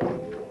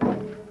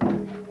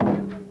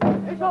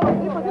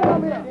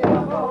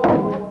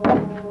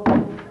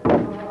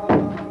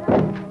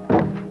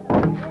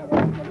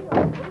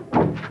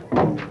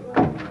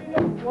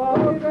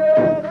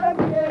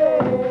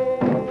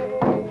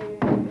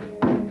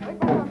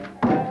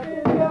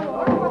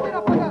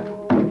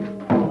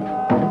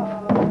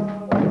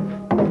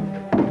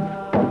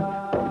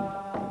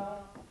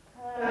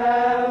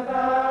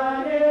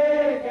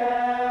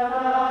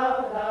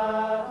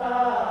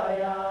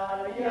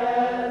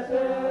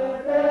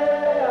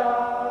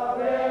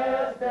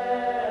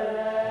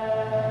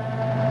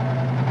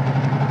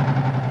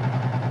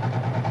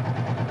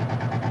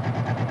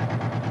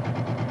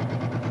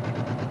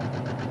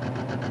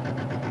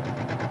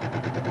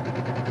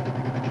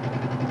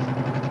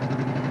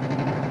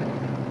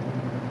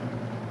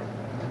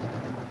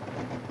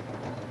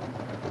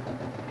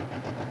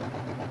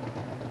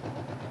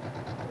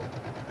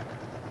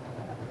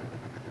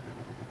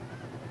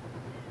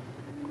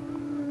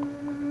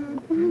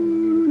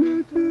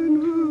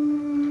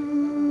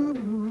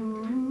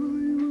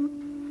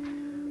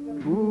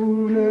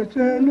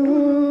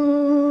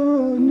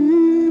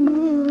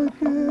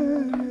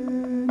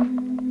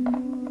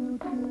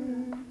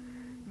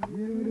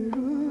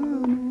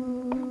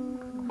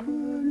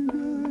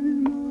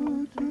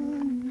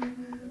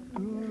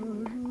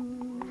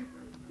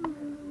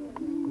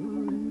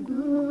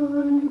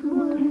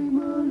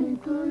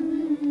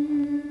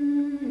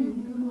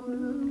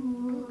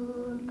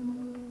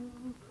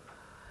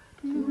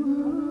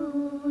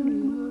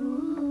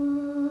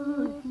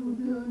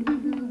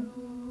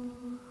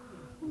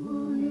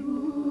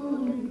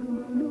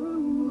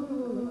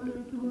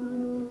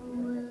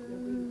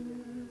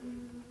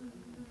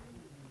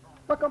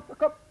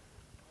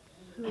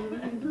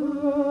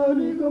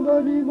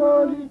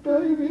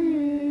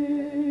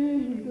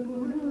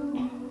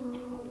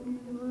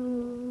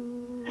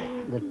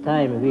 The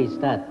time we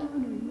start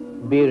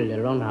build a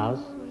lawn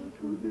house,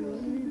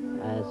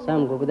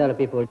 some GOGODALA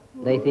people,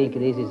 they think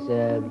this is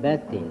a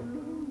bad thing.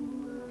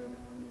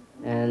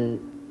 And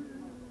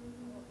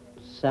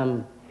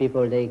some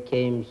people, they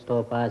came,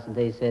 stop us,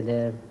 they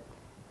said,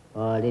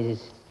 oh, this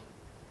is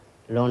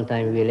long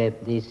time we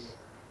left this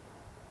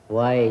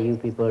why you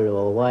people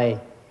or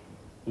why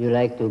you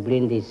like to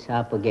bring this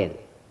up again.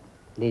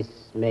 This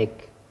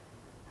make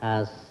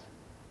us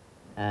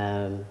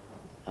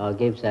or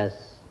gives us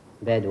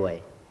bad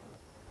way.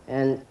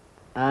 And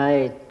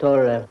I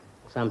told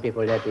some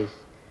people that is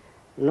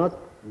not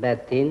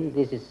bad thing.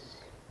 This is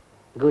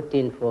good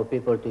thing for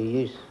people to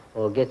use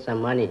or get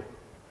some money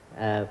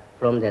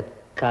from that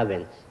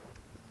cabins.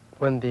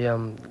 When the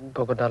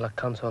GOGODALA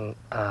Council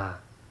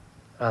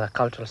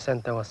Cultural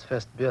Center was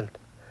first built,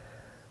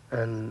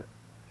 and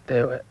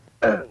they were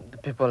the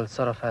people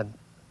sort of had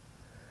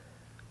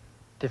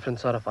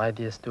different sort of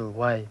ideas to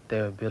why they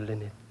were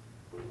building it.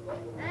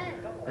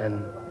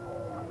 And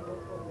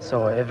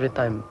so every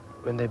time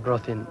when they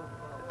brought in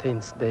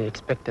things, they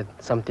expected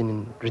something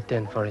in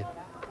return for it.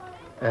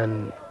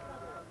 And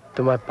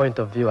to my point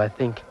of view, I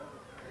think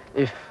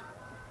if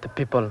the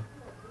people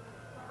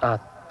are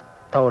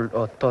told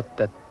or taught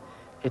that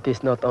it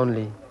is not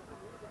only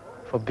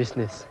for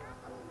business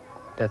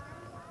that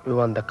we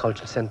want the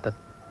cultural center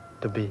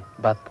to be,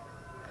 but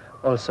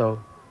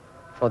also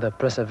for the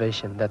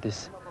preservation. That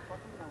is,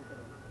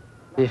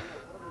 if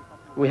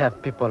we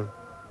have people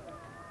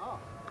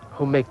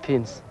who make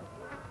things,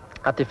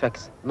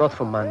 artifacts, not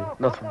for money,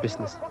 not for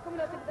business,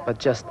 but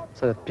just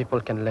so that people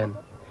can learn.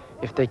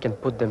 If they can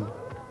put them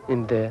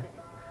in there,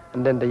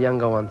 and then the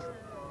younger ones,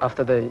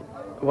 after the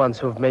ones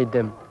who've made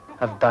them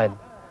have died,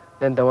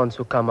 then the ones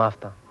who come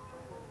after,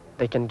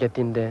 they can get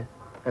in there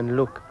and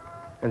look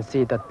and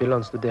see that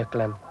belongs to their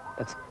clan,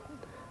 that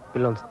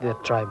belongs to their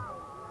tribe.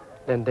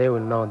 Then they will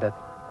know that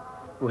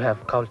we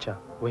have culture,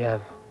 we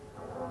have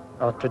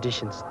our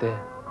traditions there.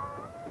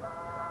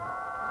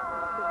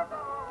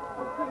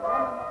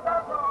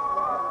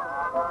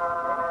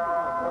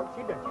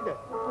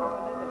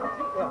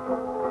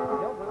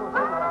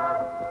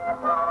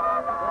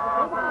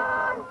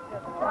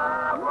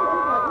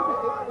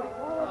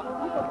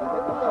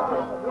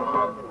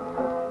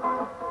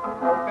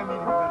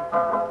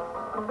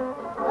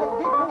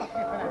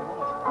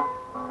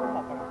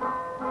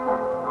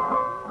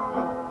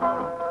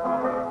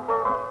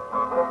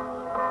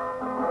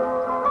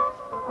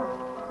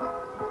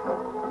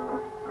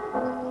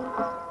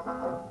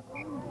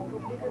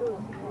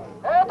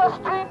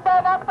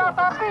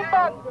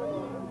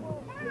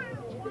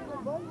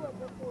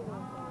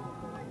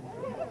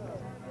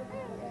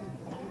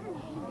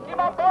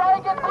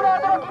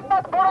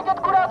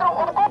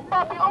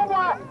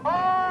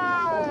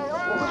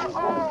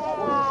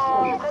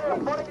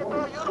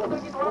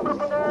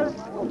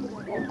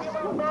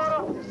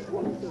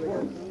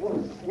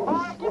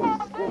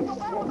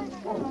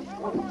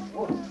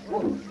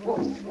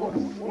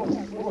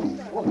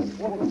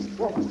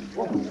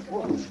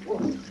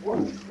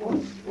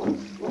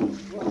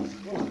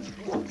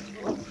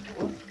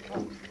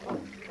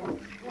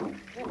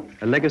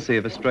 A legacy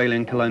of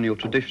Australian colonial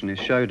tradition is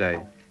Show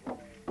Day.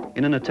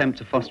 In an attempt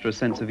to foster a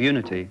sense of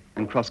unity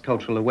and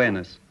cross-cultural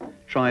awareness,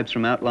 tribes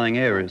from outlying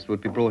areas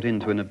would be brought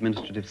into an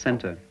administrative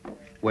centre,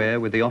 where,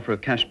 with the offer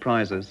of cash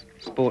prizes,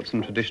 sports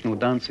and traditional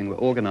dancing were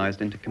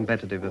organised into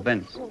competitive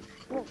events.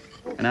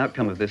 An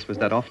outcome of this was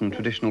that often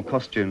traditional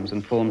costumes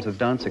and forms of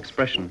dance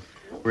expression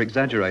were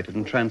exaggerated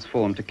and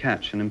transformed to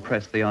catch and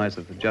impress the eyes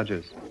of the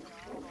judges.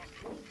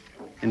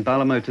 In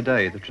Balamo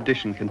today, the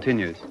tradition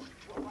continues,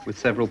 with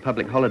several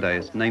public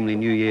holidays, namely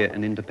New Year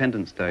and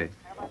Independence Day,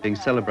 being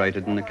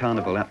celebrated in a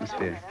carnival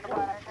atmosphere.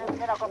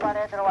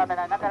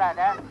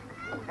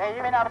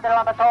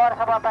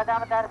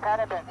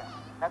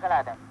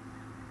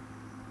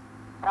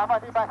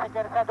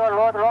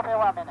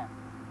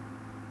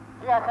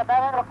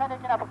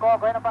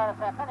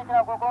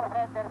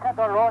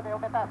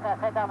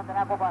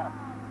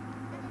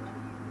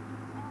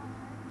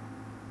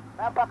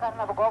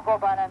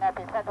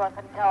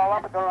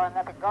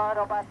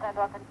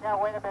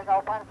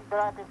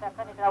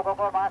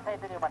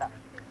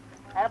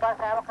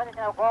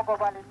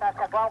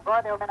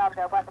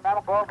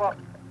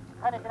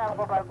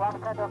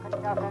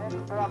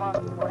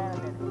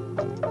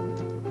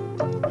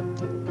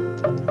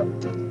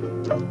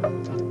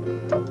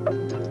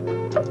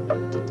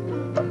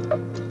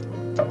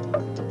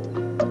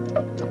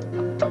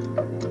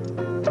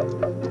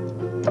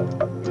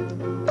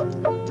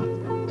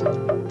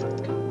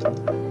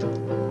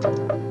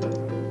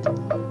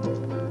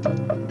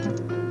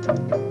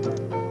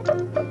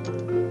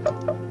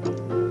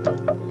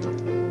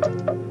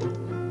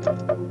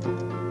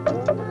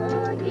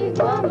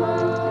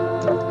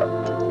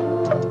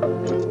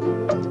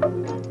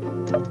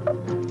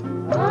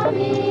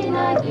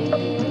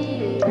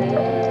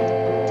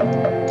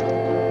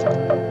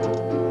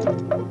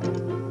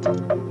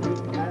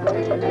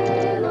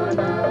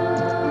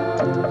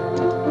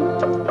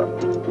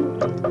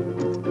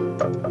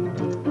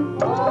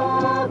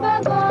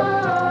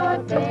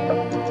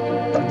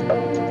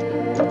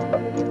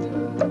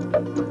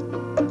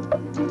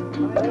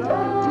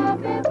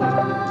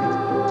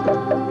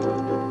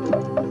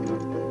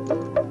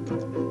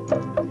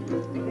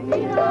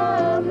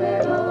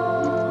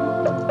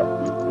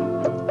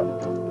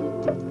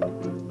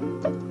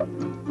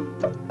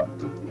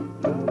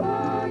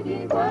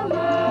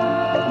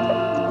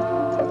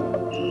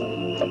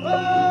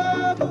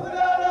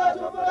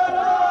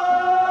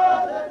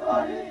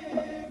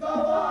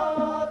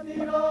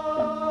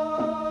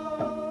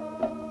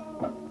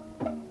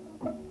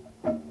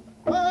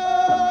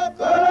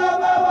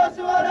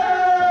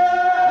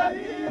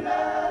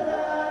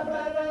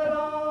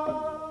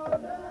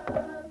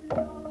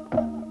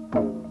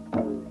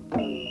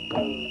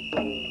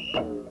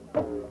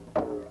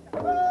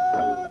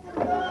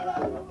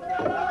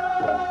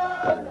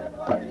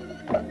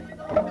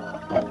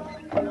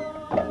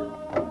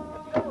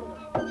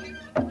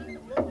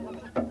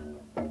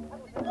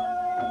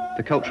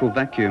 The cultural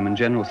vacuum and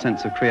general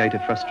sense of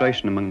creative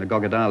frustration among the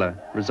GOGODALA,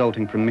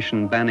 resulting from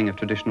mission banning of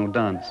traditional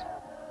dance,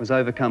 was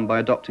overcome by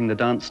adopting the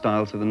dance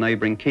styles of the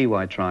neighbouring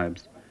Kiwi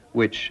tribes,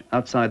 which,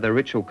 outside their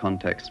ritual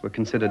context, were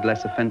considered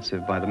less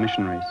offensive by the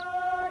missionaries.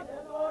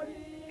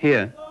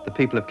 Here, the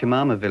people of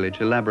Kimama village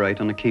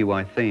elaborate on a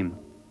Kiwi theme.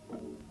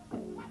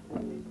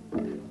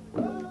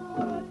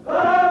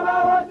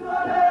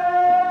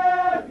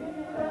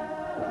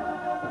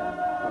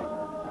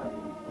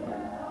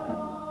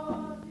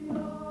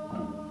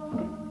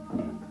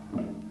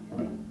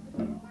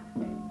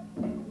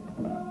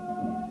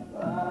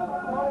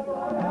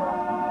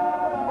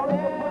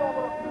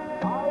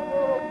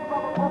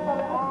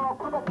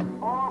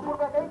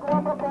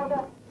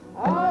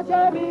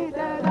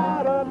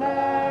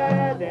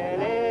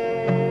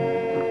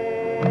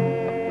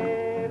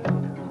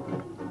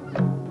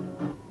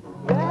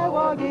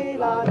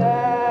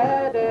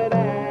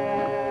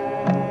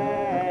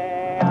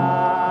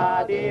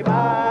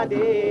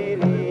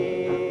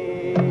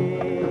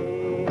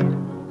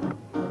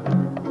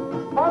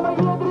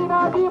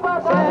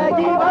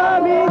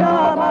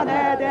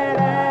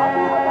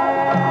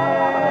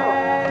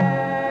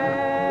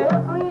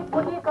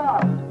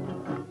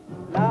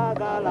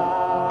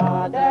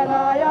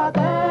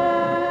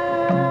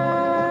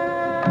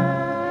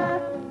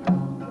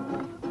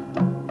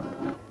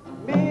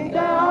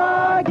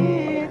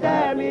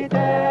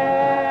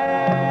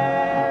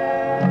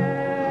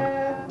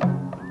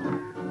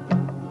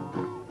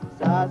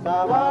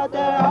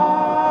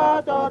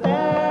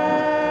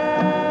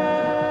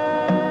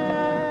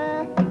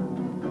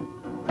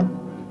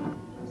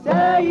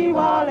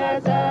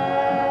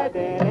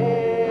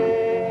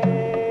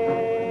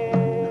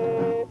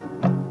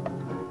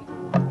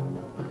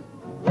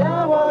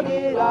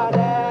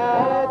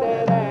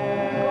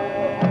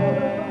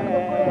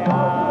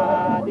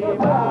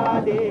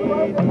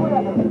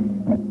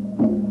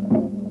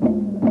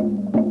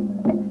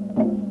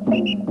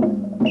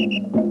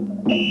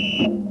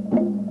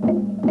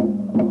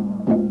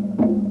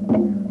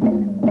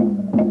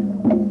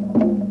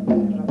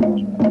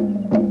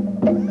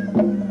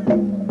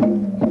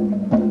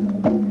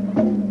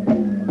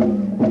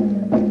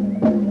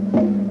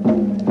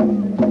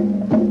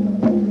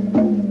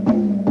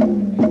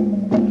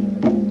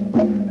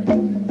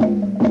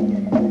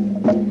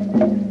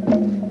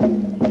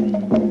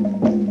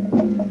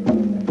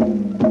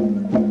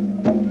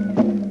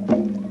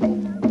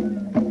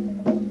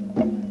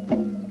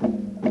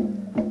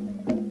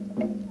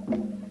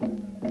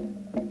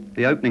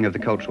 The opening of the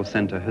cultural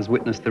centre has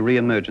witnessed the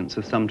re-emergence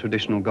of some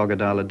traditional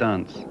GOGODALA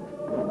dance.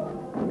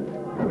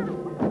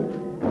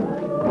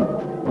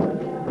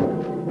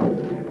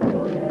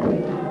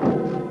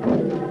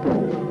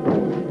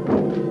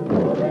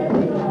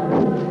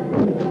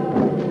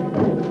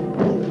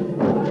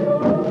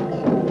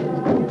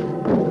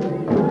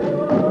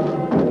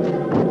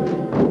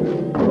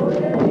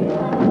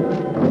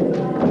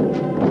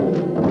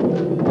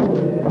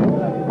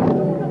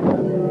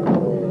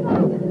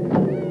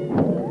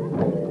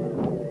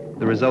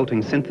 The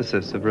resulting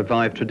synthesis of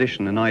revived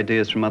tradition and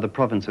ideas from other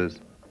provinces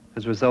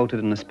has resulted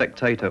in a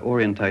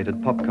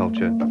spectator-orientated pop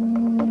culture.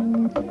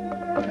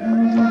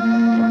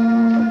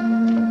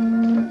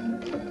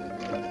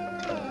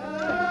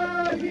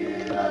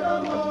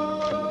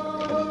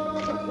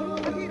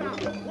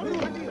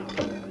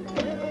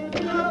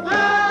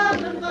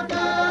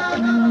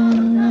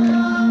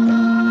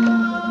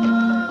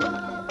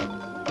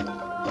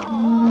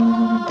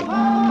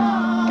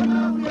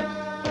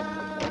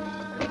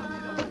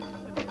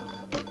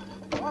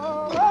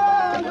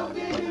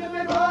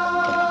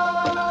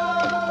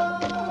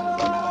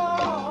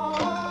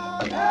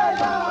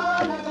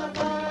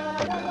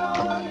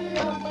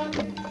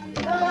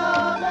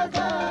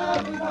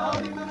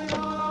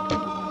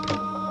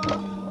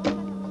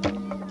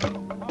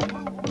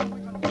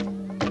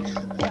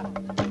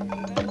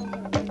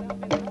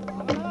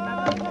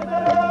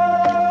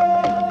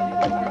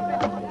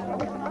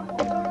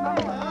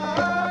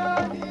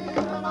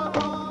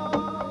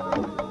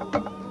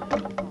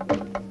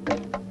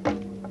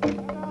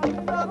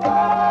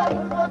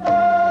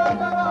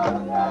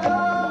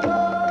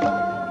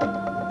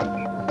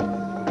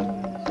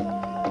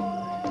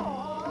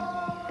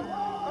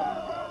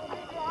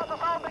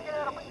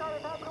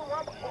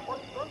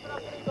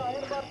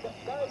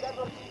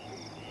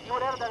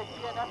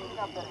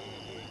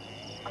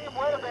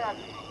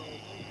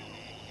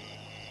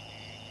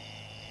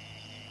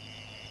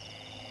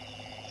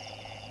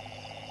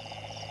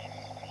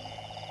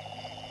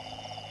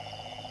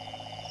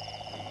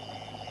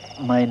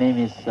 My name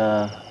is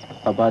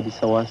Abadi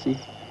Sawasi,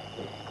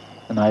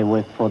 and I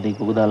work for the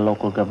GOGODALA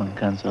Local Government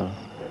Council.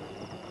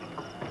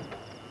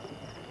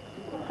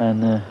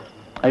 And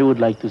I would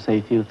like to say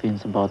a few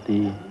things about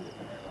the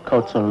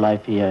cultural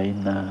life here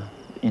in the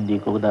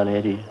GOGODALA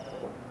area.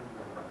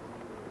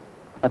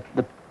 At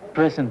the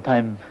present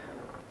time,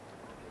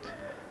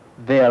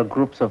 there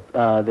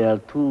are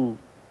two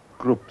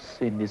groups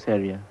in this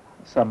area.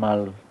 Some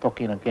are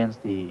talking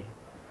against the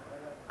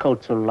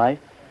cultural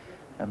life,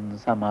 and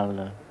some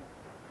are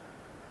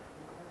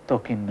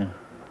talking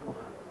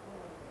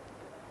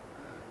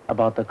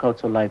about the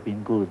cultural life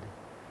being good,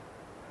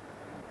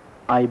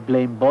 I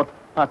blame both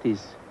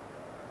parties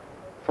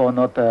for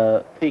not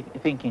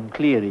thinking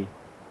clearly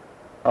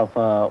of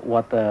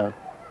what the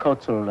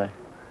cultural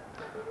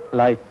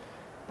life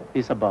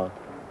is about.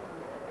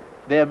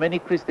 There are many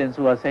Christians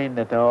who are saying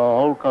that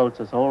our whole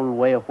culture, whole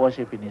way of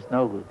worshiping is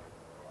no good.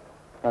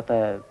 But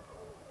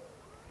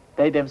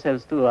they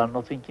themselves too are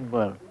not thinking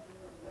well.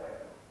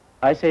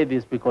 I say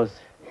this because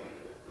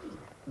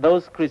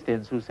those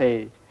Christians who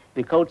say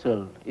the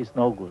culture is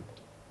no good,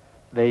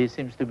 they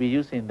seem to be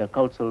using the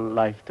cultural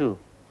life too,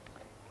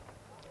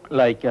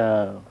 like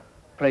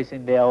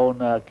praising their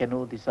own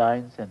canoe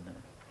designs and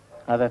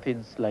other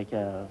things like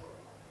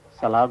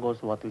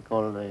salagos, what we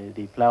call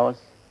the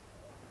flowers.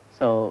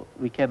 So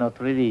we cannot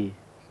really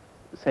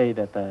say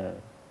that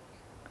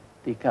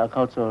the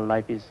cultural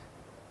life is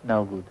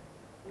no good.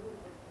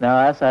 Now,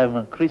 as I'm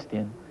a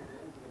Christian,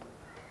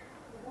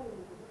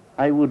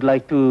 I would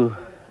like to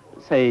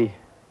say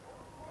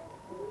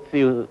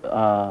few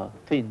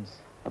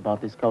things about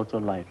this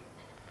cultural life.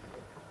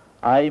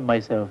 I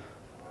myself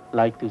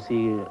like to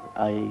see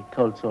a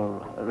cultural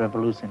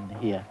revolution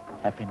here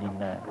happen in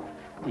the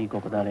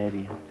GOGODALA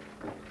area.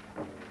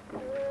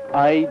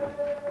 I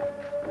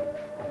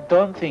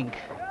don't think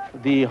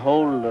the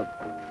whole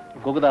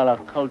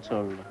GOGODALA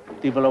cultural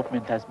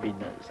development has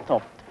been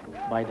stopped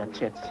by the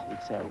church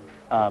itself,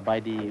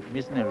 by the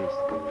missionaries,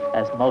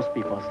 as most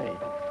people say,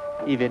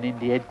 even in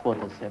the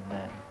headquarters and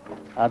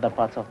other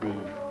parts of the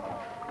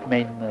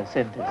main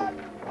centers.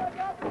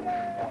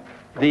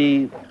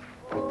 The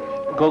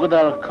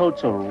GOGODALA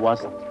culture was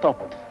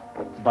stopped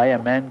by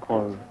a man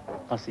called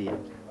Pasia.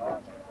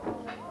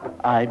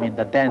 I mean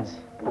the dance,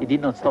 he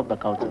did not stop the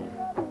culture.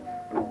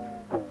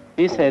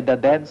 He said the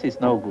dance is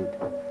no good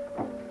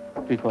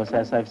because,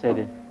 as I've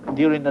said,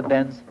 during the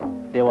dance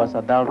there was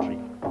adultery.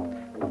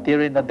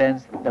 During the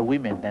dance the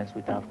women danced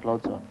without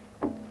clothes on.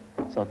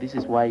 So this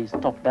is why he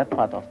stopped that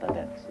part of the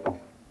dance.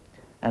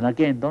 And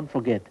again, don't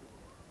forget,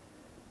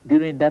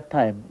 during that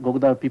time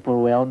GOGODALA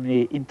people were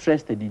only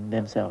interested in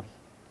themselves.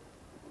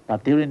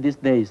 But during these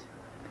days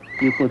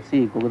you could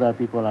see GOGODALA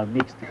people are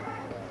mixed.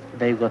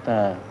 They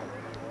got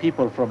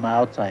people from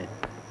outside.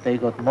 They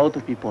got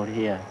Motu people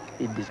here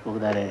in this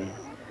GOGODALA area.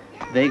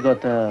 They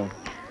got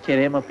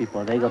Kerema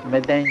people, they got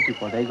Medang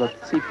people, they got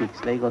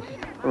Sipiks, they got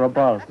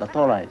Rabals, the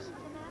Torais.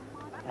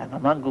 And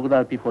among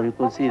GOGODALA people you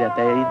could see that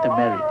they are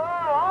intermarried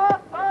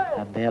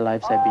and their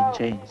lives have been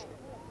changed.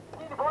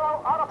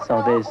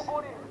 So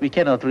we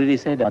cannot really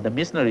say that the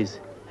missionaries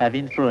have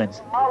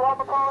influenced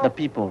the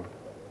people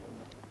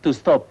to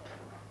stop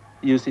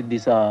using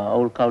these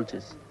old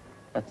cultures.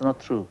 That's not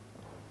true.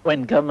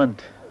 When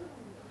government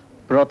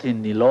brought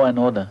in the law and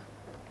order,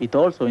 it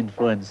also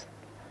influenced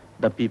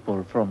the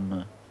people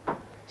from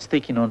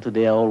sticking on to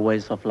their old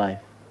ways of life.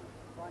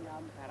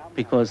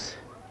 Because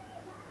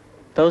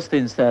those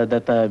things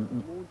that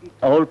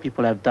old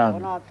people have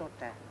done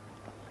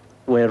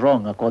were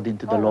wrong according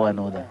to the law and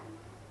order.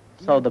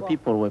 So the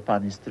people were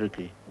punished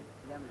strictly.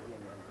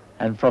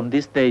 And from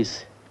these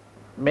days,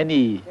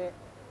 many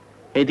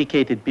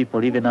educated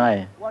people, even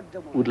I,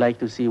 would like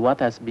to see what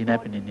has been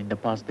happening in the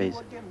past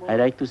days. I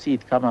like to see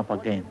it come up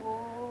again.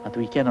 But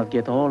we cannot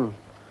get whole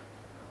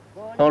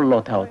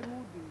lot out,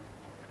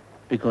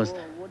 because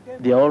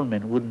the old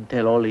men wouldn't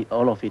tell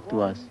all of it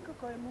to us.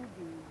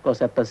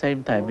 Because at the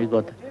same time we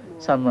got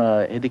some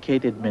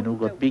educated men who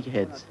got big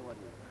heads,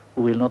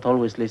 who will not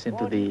always listen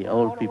to the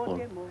old people.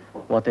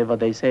 Whatever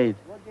they say,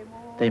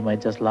 they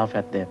might just laugh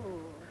at them.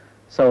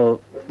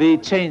 So the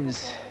change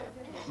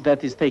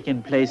that is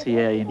taking place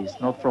here is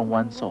not from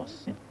one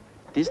source.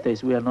 These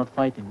days we are not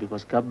fighting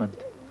because government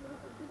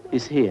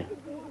is here.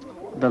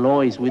 The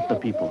law is with the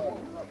people.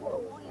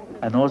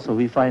 And also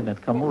we find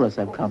that Kamuras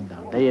have come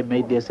down. They have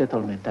made their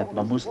settlement at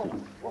Bamustu,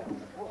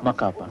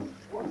 Makapa,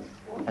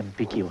 and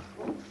Pikiwa,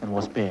 and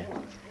Waspea.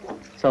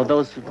 So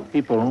those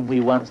people whom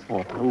we once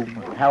fought,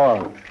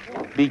 our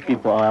big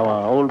people,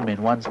 our old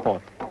men once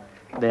fought,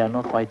 they are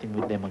not fighting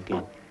with them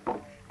again.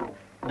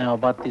 Now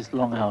about this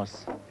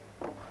longhouse.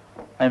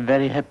 I'm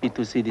very happy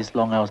to see this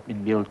longhouse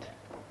being built,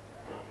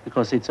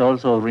 because it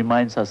also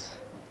reminds us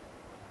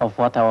of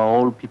what our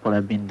old people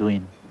have been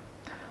doing.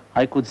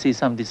 I could see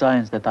some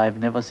designs that I've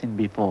never seen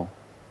before.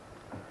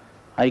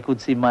 I could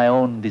see my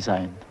own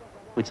design,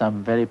 which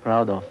I'm very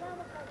proud of.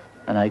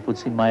 And I could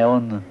see my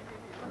own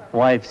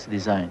wife's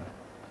design,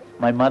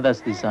 my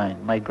mother's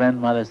design, my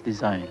grandmother's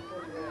design.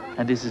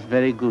 And this is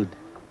very good.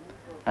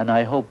 And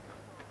I hope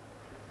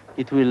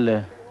it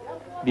will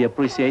be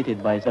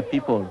appreciated by the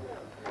people,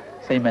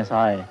 same as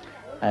I.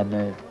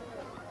 And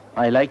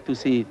I like to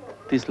see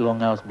this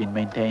longhouse being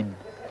maintained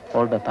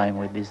all the time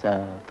with this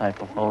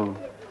type of old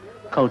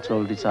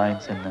cultural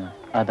designs and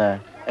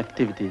other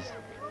activities.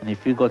 And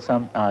if we got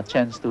some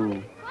chance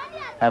to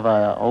have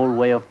an old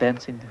way of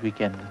dancing, we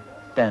can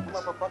dance.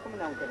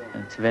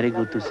 And it's very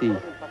good to see,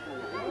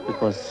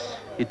 because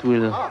it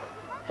will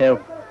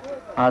help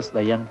us,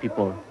 the young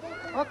people,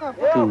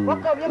 to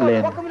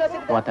learn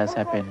what has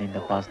happened in the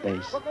past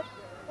days.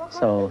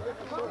 So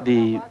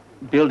the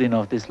building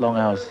of this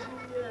longhouse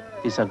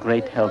is a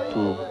great help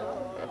to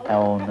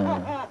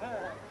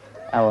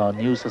our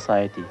new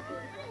society,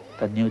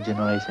 the new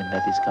generation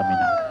that is coming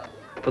up.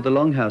 For the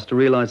Longhouse to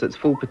realise its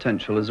full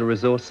potential as a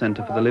resource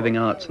centre for the living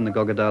arts in the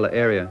GOGODALA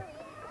area,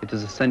 it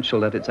is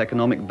essential that its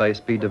economic base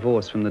be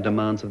divorced from the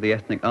demands of the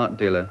ethnic art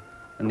dealer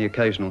and the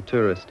occasional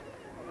tourist.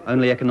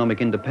 Only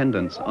economic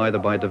independence, either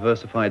by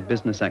diversified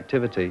business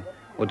activity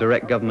or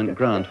direct government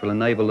grant, will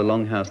enable the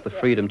Longhouse the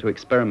freedom to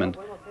experiment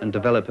and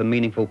develop a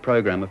meaningful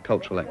programme of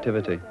cultural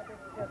activity.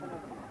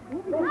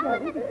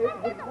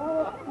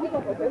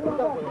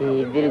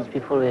 The village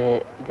people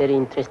were very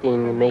interested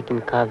in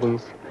making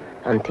carvings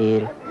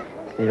until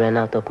we ran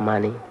out of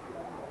money,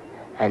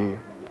 and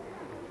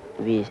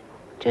we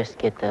just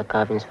get the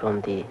carvings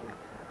from the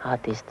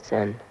artists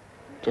and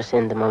just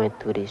send them out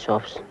to the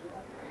shops.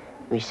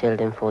 We sell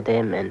them for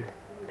them and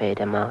pay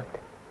them out.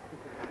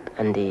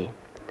 And the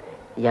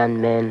young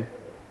men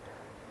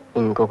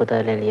in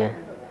GOGODALA area,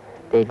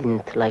 they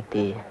didn't like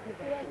the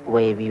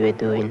way we were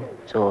doing,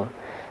 so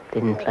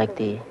they didn't like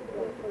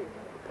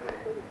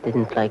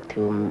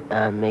to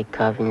make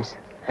carvings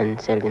and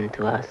sell them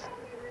to us.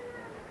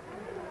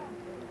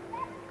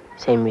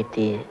 Same with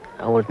the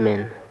old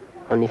men.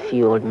 Only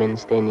few old men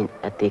standing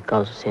at the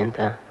culture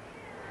center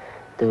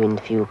doing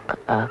few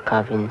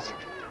carvings,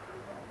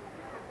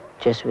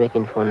 just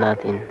working for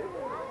nothing.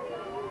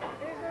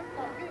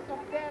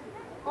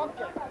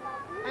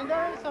 And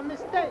there is a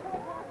mistake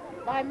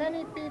by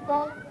many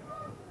people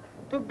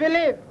to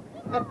believe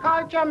that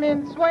culture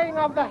means swaying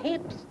of the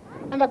hips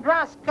and the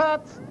grass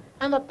skirts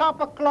and the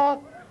topper cloth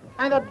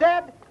and a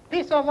dead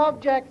piece of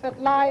objects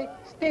that lie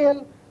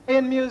still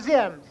in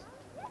museums.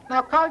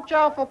 Now,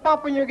 culture for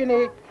Papua New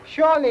Guinea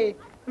surely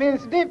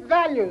means deep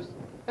values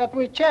that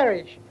we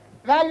cherish,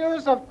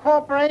 values of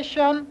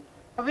cooperation,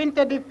 of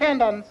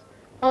interdependence,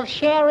 of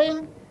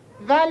sharing,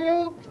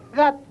 value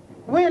that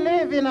we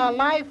live in a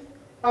life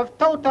of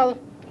total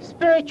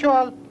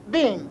spiritual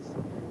beings.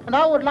 And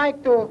I would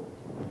like to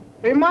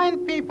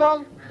remind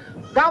people,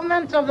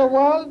 governments of the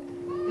world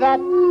that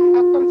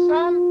are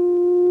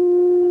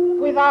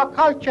concerned with our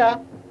culture,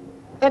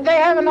 that they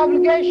have an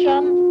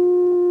obligation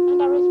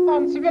and a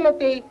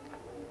responsibility,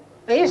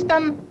 the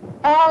Eastern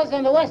powers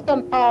and the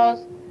Western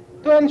powers,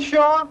 to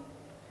ensure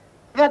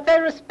that they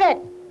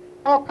respect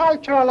our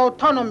cultural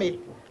autonomy,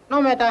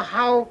 no matter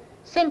how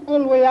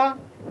simple we are,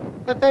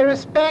 that they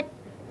respect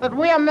that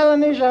we are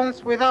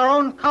Melanesians with our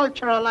own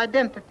cultural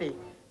identity.